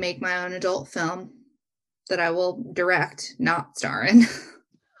name and make my own adult film that I will direct, not star in.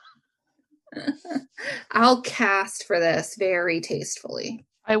 I'll cast for this very tastefully.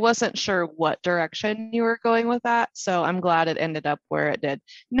 I wasn't sure what direction you were going with that, so I'm glad it ended up where it did.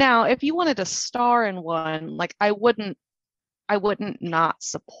 Now, if you wanted to star in one, like I wouldn't not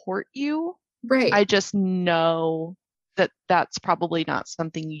support you. Right. I just know that that's probably not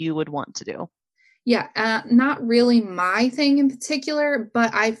something you would want to do. Yeah, not really my thing in particular,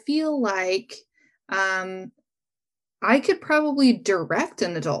 but I feel like I could probably direct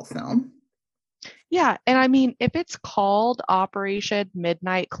an adult film. Yeah, and I mean, if it's called Operation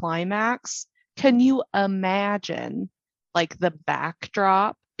Midnight Climax, can you imagine like the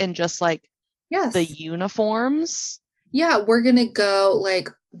backdrop and just like the uniforms? Yeah, we're gonna go like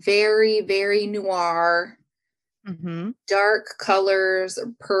very, very noir. Dark colors,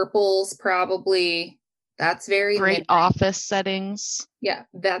 purples probably. That's very great midnight. Office settings. Yeah,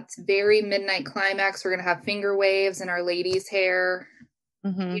 that's very Midnight Climax. We're gonna have finger waves in our ladies' hair.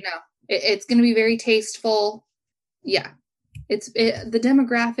 It's gonna be very tasteful. Yeah, the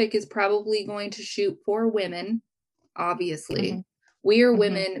demographic is probably going to shoot for women. Obviously, we are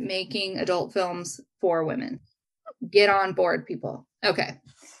women making adult films for women. Get on board, people. Okay,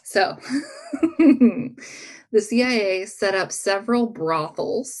 so. The CIA set up several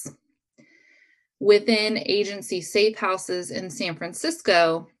brothels within agency safe houses in San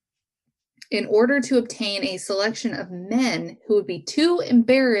Francisco in order to obtain a selection of men who would be too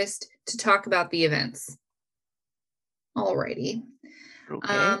embarrassed to talk about the events. Alrighty.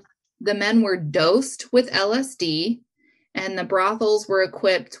 Okay. The men were dosed with LSD, and the brothels were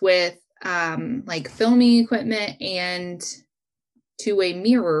equipped with like filming equipment and two-way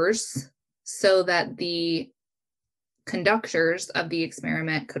mirrors so that the conductors of the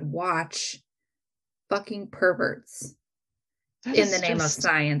experiment could watch fucking perverts in the name of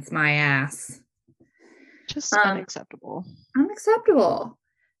science, my ass. Just unacceptable. Unacceptable.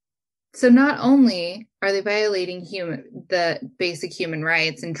 So not only are they violating the basic human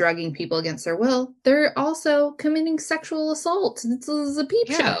rights and drugging people against their will, they're also committing sexual assault. This is a peep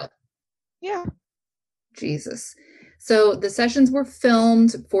show. Yeah. Jesus. So the sessions were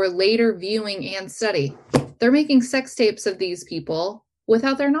filmed for later viewing and study. They're making sex tapes of these people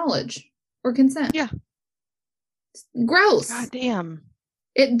without their knowledge or consent. Yeah. Gross. God damn.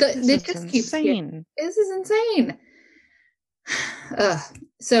 This is insane.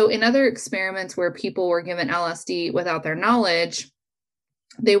 So in other experiments where people were given LSD without their knowledge,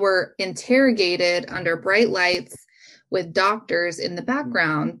 they were interrogated under bright lights with doctors in the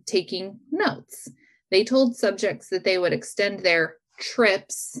background taking notes. They told subjects that they would extend their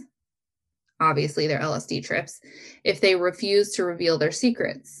trips, obviously their LSD trips, if they refused to reveal their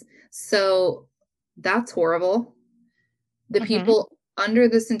secrets. So that's horrible. The people under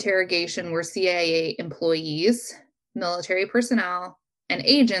this interrogation were CIA employees military personnel, and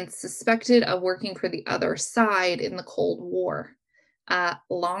agents suspected of working for the other side in the Cold War.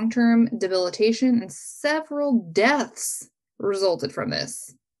 Long-term debilitation and several deaths resulted from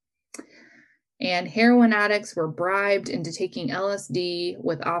this. And heroin addicts were bribed into taking LSD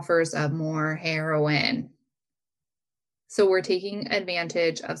with offers of more heroin. So we're taking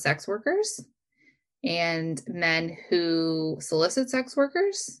advantage of sex workers and men who solicit sex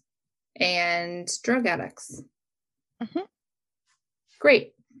workers and drug addicts. Mhm.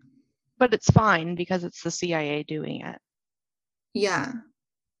 Great. But it's fine because it's the CIA doing it. Yeah,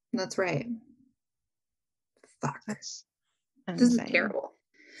 that's right. Fuck. That's This is insane. terrible.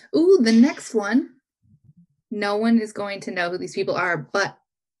 Ooh, the next one. No one is going to know who these people are, but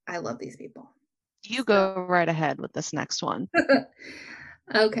I love these people. You go right ahead with this next one.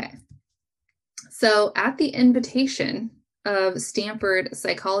 Okay. So, at the invitation of Stanford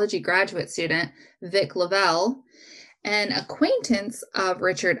psychology graduate student Vic Lavelle, an acquaintance of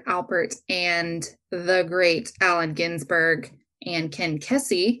Richard Alpert and the great Allen Ginsberg and Ken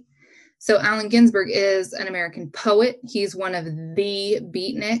Kesey. So Allen Ginsberg is an American poet. He's one of the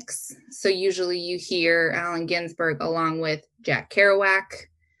beatniks. So usually you hear Allen Ginsberg along with Jack Kerouac,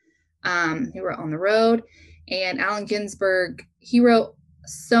 who wrote On the Road. And Allen Ginsberg, he wrote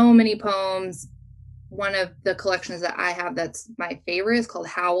so many poems. One of the collections that I have that's my favorite is called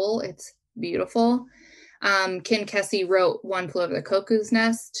Howl. It's beautiful. Ken Kesey wrote One Flew Over the Cuckoo's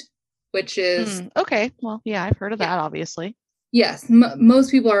Nest, which is... okay. Well, yeah, I've heard of that, obviously. Yes, most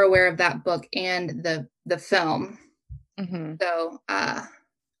people are aware of that book and the film. Mm-hmm. So,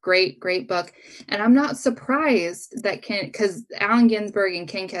 great book. And I'm not surprised that because Allen Ginsberg and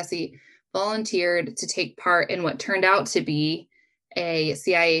Ken Kesey volunteered to take part in what turned out to be a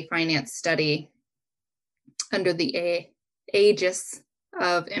CIA finance study under the aegis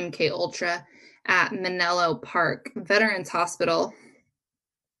of MK Ultra at Manello Park Veterans Hospital.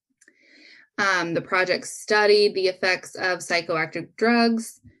 The project studied the effects of psychoactive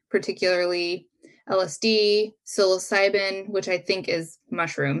drugs, particularly LSD, psilocybin, which I think is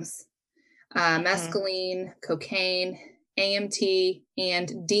mushrooms, mescaline, cocaine, AMT, and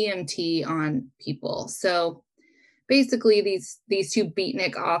DMT on people. So basically these two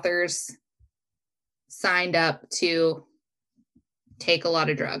beatnik authors signed up to take a lot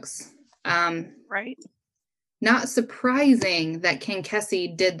of drugs. Right. Not surprising that Ken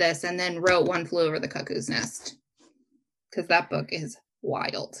Kesey did this and then wrote One Flew Over the Cuckoo's Nest, because that book is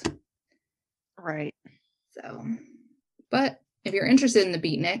wild. Right. So, but if you're interested in the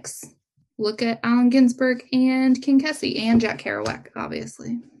beatniks, look at Allen Ginsberg and Ken Kesey and Jack Kerouac,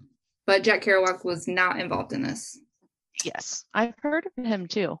 obviously. But Jack Kerouac was not involved in this. Yes, I've heard of him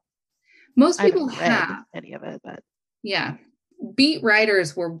too. Most I people haven't read have. any of it, but Yeah. Beat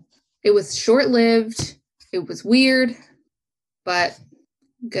writers it was short-lived. It was weird, but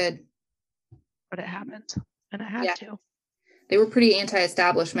good. it happened, and it had to. They were pretty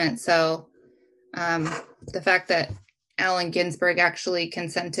anti-establishment, so the fact that Allen Ginsberg actually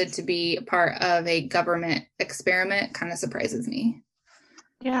consented to be a part of a government experiment kind of surprises me.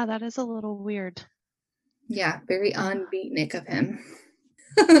 Yeah, that is a little weird. Yeah, very unbeatnik of him.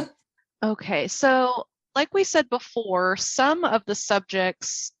 Okay, so like we said before, some of the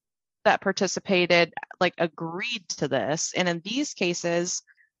subjects that participated agreed to this, and in these cases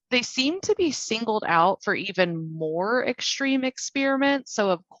they seem to be singled out for even more extreme experiments. So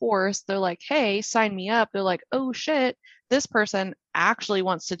of course they're like, hey, sign me up. They're like, oh shit, this person actually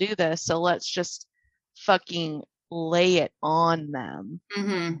wants to do this, so let's just fucking lay it on them.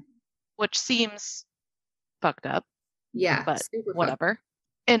 Mm-hmm. Which seems fucked up. Yeah, but whatever.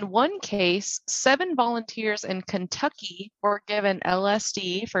 In one case, 7 volunteers in Kentucky were given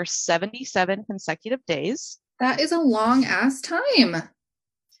LSD for 77 consecutive days. That is a long ass time.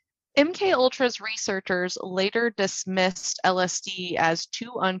 MK Ultra's researchers later dismissed LSD as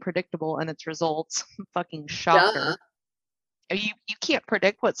too unpredictable in its results. Fucking shocker. Duh. You can't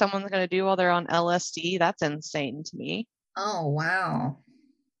predict what someone's going to do while they're on LSD. That's insane to me. Oh, wow.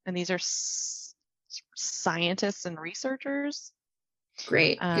 And these are scientists and researchers.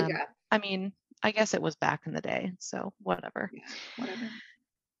 Great. Good job. I mean, I guess it was back in the day, so whatever. Yeah, whatever.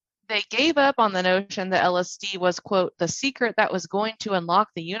 They gave up on the notion that LSD was, quote, the secret that was going to unlock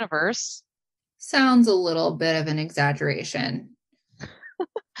the universe. Sounds a little bit of an exaggeration.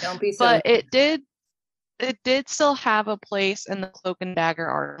 Don't be so. But it did still have a place in the Cloak and Dagger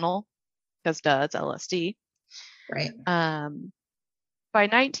arsenal, because it's LSD. Right. By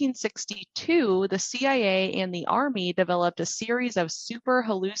 1962, the CIA and the Army developed a series of super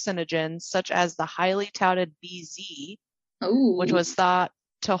hallucinogens, such as the highly touted BZ, which was thought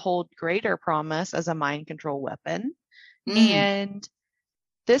to hold greater promise as a mind control weapon. And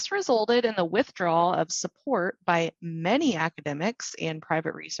this resulted in the withdrawal of support by many academics and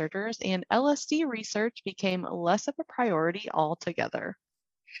private researchers, and LSD research became less of a priority altogether.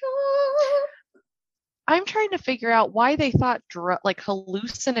 I'm trying to figure out why they thought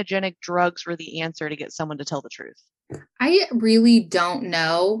hallucinogenic drugs were the answer to get someone to tell the truth. I really don't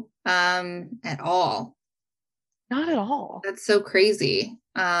know at all. Not at all. That's so crazy.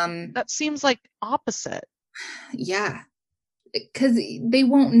 That seems like opposite. Yeah. Because they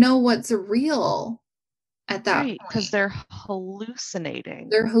won't know what's real at that point. Because they're hallucinating.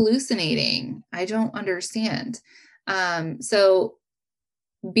 They're hallucinating. I don't understand. So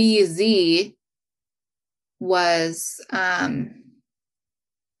BZ was an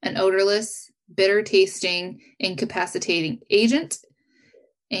odorless, bitter tasting, incapacitating agent.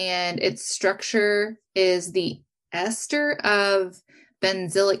 And its structure is the ester of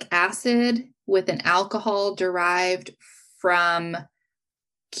benzoic acid with an alcohol derived from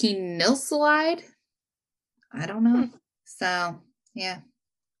quinylcylide. I don't know. So, yeah,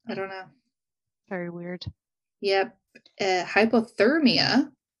 I don't know. Very weird. Yep.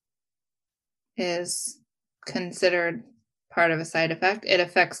 Hypothermia is considered part of a side effect. It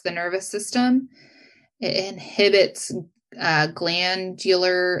affects the nervous system. It inhibits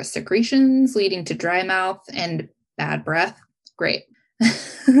glandular secretions, leading to dry mouth and bad breath. Great.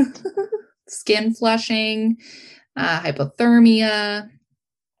 Skin flushing, hypothermia,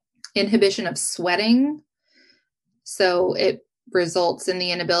 inhibition of sweating. So it results in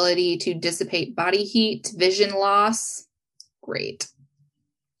the inability to dissipate body heat, vision loss. Great.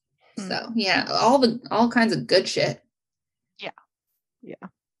 So yeah, all kinds of good shit. Yeah.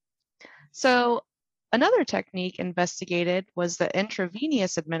 So another technique investigated was the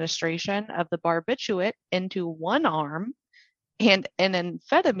intravenous administration of the barbiturate into one arm and an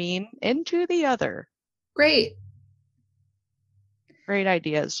amphetamine into the other. Great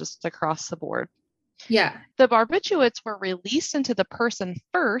ideas just across the board. Yeah. The barbiturates were released into the person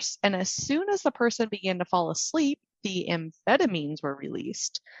first, and as soon as the person began to fall asleep, the amphetamines were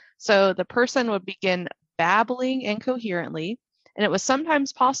released. So the person would begin babbling incoherently, and it was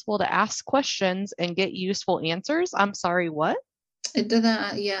sometimes possible to ask questions and get useful answers. I'm sorry, what? It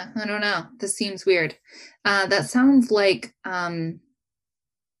doesn't, yeah, I don't know. This seems weird. That sounds like a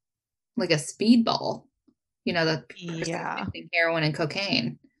speedball, the person heroin and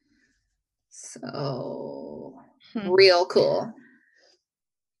cocaine. So real cool.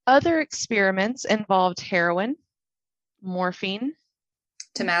 Other experiments involved heroin, morphine,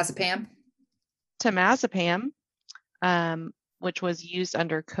 temazepam, which was used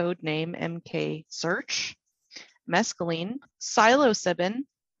under code name MK Search, mescaline, psilocybin.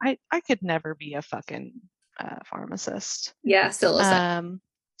 I could never be a fucking pharmacist. Yeah, psilocybin.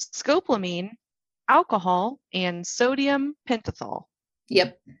 Scopolamine, alcohol, and sodium pentothal.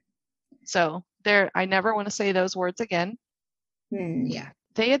 Yep. So I never want to say those words again. Yeah.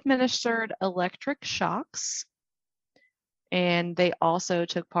 They administered electric shocks, and they also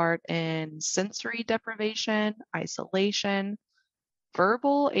took part in sensory deprivation, isolation,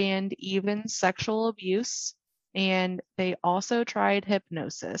 verbal and even sexual abuse, and they also tried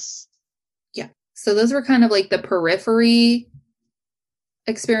hypnosis. Yeah. So those were kind of like the periphery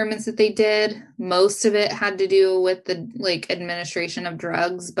experiments that they did. Most of it had to do with the administration of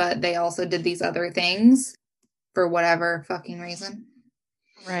drugs, but they also did these other things for whatever fucking reason.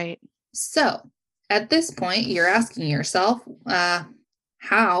 Right. So at this point, you're asking yourself,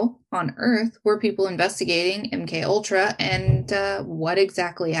 how on earth were people investigating MK Ultra, and what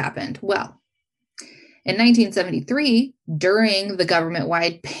exactly happened? Well, in 1973, during the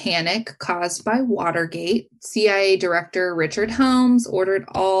government-wide panic caused by Watergate, CIA Director Richard Helms ordered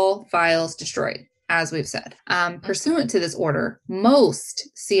all files destroyed, as we've said. Pursuant to this order, most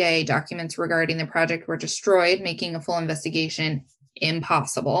CIA documents regarding the project were destroyed, making a full investigation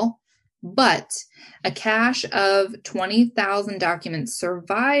impossible. But a cache of 20,000 documents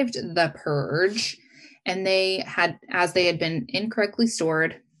survived the purge, and they had been incorrectly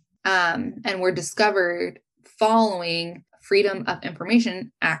stored, and were discovered following Freedom of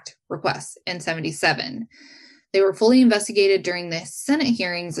Information Act requests in 1977. They were fully investigated during the Senate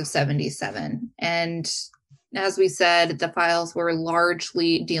hearings of 1977. And as we said, the files were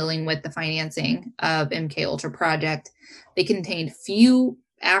largely dealing with the financing of MK Ultra project. They contained few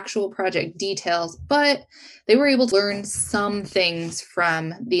actual project details, but they were able to learn some things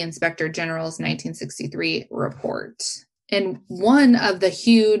from the Inspector General's 1963 report. And one of the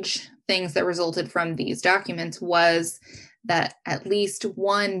huge things that resulted from these documents was that at least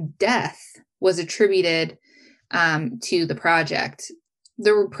one death was attributed to the project.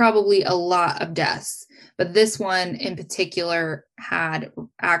 there were probably a lot of deaths, but this one in particular had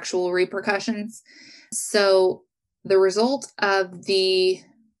actual repercussions. So the result of the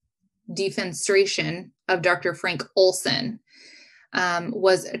defenestration of Dr. Frank Olson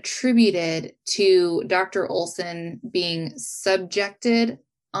was attributed to Dr. Olson being subjected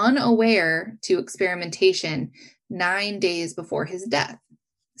unaware to experimentation 9 days before his death.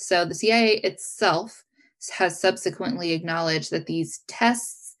 So the CIA itself has subsequently acknowledged that these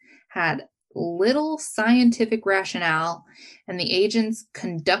tests had little scientific rationale, and the agents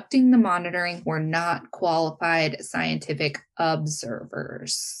conducting the monitoring were not qualified scientific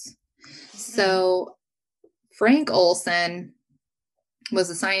observers. So Frank Olson was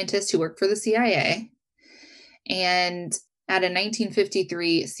a scientist who worked for the CIA, and at a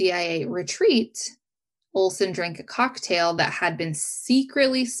 1953 CIA retreat, Olson drank a cocktail that had been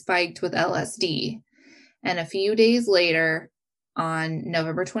secretly spiked with LSD. And a few days later, on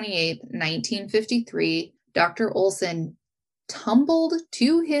November 28th, 1953, Dr. Olson tumbled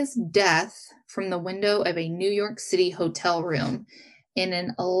to his death from the window of a New York City hotel room in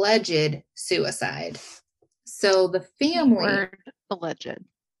an alleged suicide. So the family... Alleged.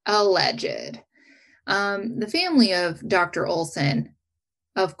 The family of Dr. Olson,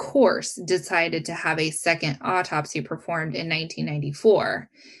 of course, decided to have a second autopsy performed in 1994.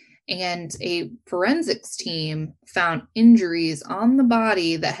 And a forensics team found injuries on the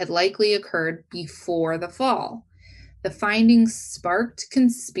body that had likely occurred before the fall. The findings sparked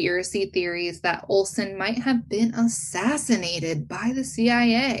conspiracy theories that Olson might have been assassinated by the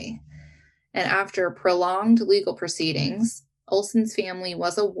CIA. And after prolonged legal proceedings, Olson's family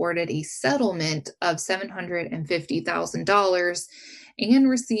was awarded a settlement of $750,000 and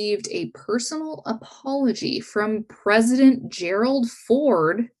received a personal apology from President Gerald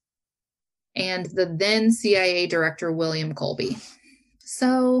Ford and the then CIA director, William Colby.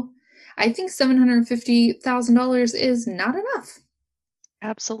 So I think $750,000 is not enough.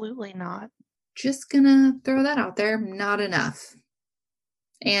 Absolutely not. Just gonna throw that out there. Not enough.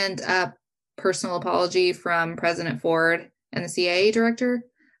 And a personal apology from President Ford and the CIA director.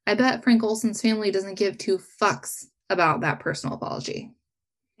 I bet Frank Olson's family doesn't give two fucks about that personal apology.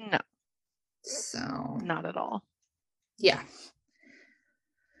 No. So. Not at all. Yeah.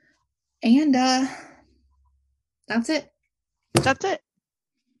 And that's it. That's it.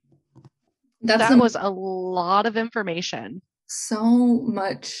 That was a lot of information. So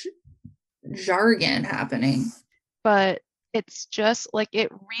much jargon happening. But it's just like,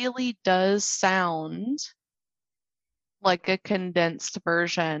 it really does sound like a condensed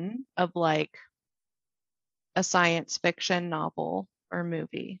version of like a science fiction novel or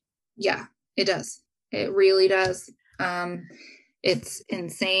movie. Yeah, it does. It really does. It's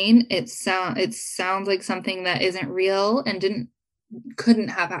insane. It sounds like something that isn't real and couldn't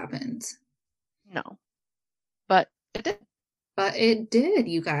have happened. No. But it did. But it did,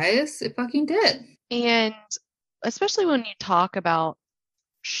 you guys. It fucking did. And especially when you talk about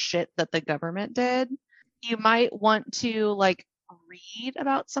shit that the government did, you might want to like read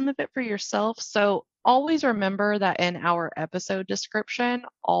about some of it for yourself. So always remember that in our episode description,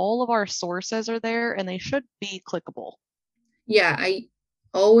 all of our sources are there and they should be clickable. Yeah, I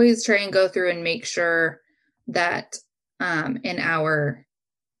always try and go through and make sure that in our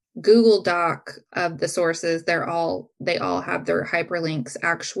Google Doc of the sources, they all have their hyperlinks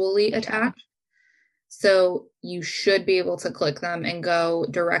actually attached. So you should be able to click them and go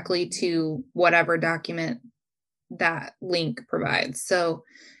directly to whatever document that link provides. So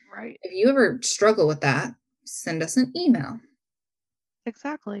right. If you ever struggle with that, send us an email.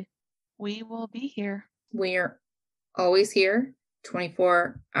 Exactly. We will be here. We're always here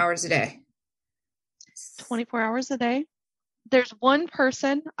 24 hours a day. 24 hours a day. There's one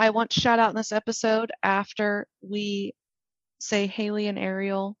person I want to shout out in this episode after we say Haley and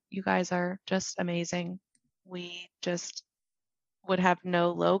Ariel, you guys are just amazing. We just would have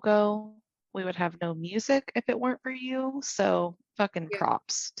no logo. We would have no music if it weren't for you. So fucking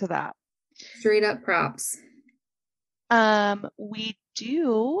props to that. Straight up props. We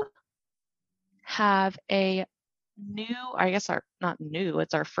do have a new, I guess not new,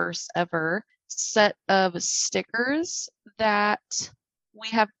 it's our first ever set of stickers that we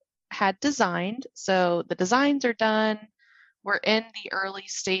have had designed. So the designs are done. We're in the early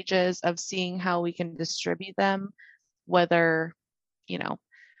stages of seeing how we can distribute them, whether,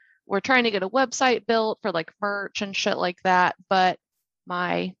 we're trying to get a website built for like merch and shit like that. But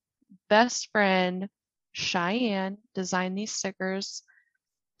my best friend, Cheyenne, designed these stickers.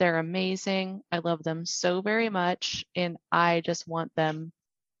 They're amazing. I love them so very much. And I just want them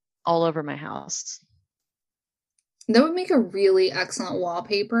all over my house. That would make a really excellent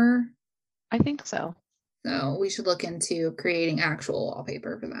wallpaper. I think so. So we should look into creating actual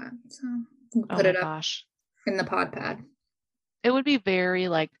wallpaper for that. So we'll Oh put my it up gosh. in the pod pad. It would be very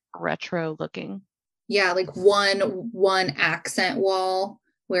like retro looking. Yeah, like one accent wall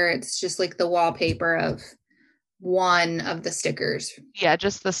where it's just like the wallpaper of one of the stickers. Yeah,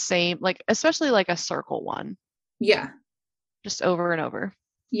 just the same, like especially like a circle one, Yeah, just over and over.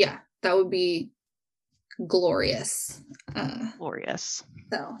 yeah, that would be glorious. Glorious.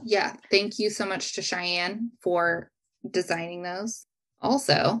 So yeah, thank you so much to Cheyenne for designing those.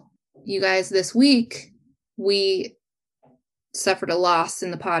 Also, you guys, this week we suffered a loss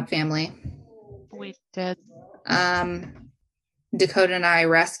in the pod family. We did. Dakota and I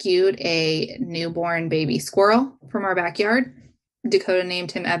rescued a newborn baby squirrel from our backyard. Dakota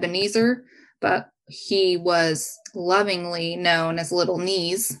named him Ebenezer, but he was lovingly known as Little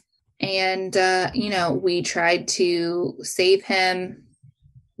Knees. And, we tried to save him.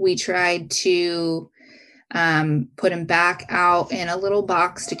 We tried to put him back out in a little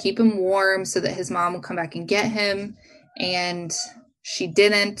box to keep him warm so that his mom would come back and get him. And she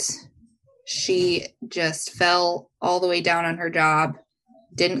didn't. She just fell all the way down on her job,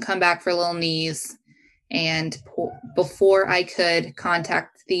 didn't come back for Little Knees. And before I could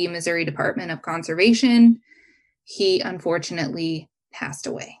contact the Missouri Department of Conservation, he unfortunately passed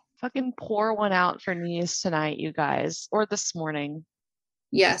away. Fucking pour one out for Knees tonight, you guys, or this morning.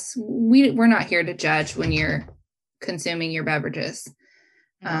 Yes, we're not here to judge when you're consuming your beverages.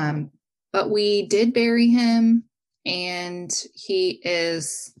 But we did bury him, and he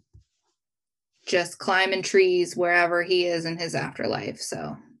is just climbing trees wherever he is in his afterlife.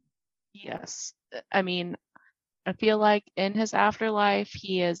 So Yes. I mean, I feel like in his afterlife,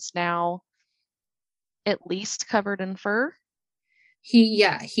 he is now at least covered in fur.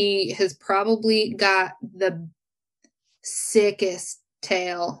 he has probably got the sickest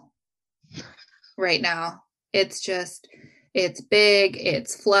tail right now. It's big,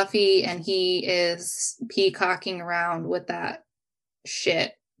 it's fluffy, and he is peacocking around with that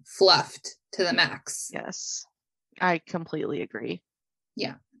shit fluffed to the max. Yes. I completely agree.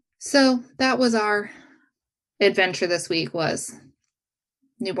 Yeah. So that was our adventure this week, was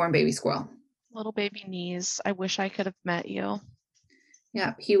newborn baby squirrel. Little baby Knees. I wish I could have met you.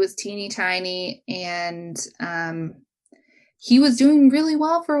 Yeah, he was teeny tiny, and he was doing really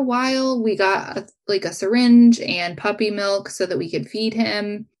well for a while. We got a syringe and puppy milk so that we could feed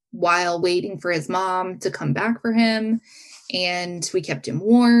him while waiting for his mom to come back for him. And we kept him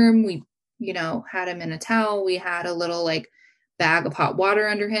warm. We, had him in a towel. We had a little bag of hot water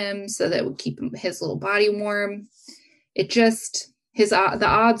under him so that it would keep his little body warm. It just, the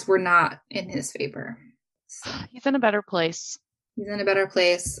odds were not in his favor. He's in a better place. He's in a better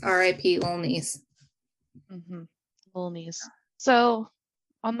place. R.I.P. Little Knees. Mm-hmm. Little Knees. So,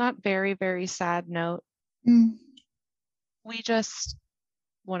 on that very, very sad note, we just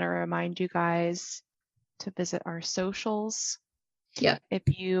want to remind you guys to visit our socials. Yeah. If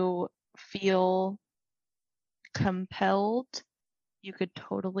you feel compelled, you could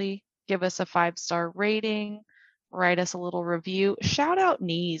totally give us a 5-star rating, write us a little review, shout out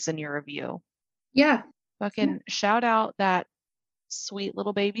Knees in your review. Yeah. Fucking shout out that sweet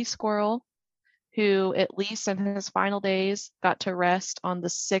little baby squirrel who, at least in his final days, got to rest on the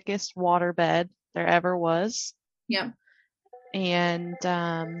sickest waterbed there ever was. Yeah. And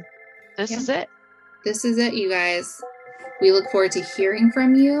this is it. This is it, you guys. We look forward to hearing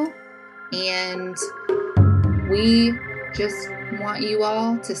from you, and we just want you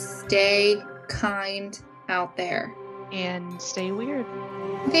all to stay kind out there. And stay weird.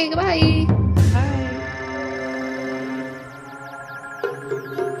 Okay, goodbye.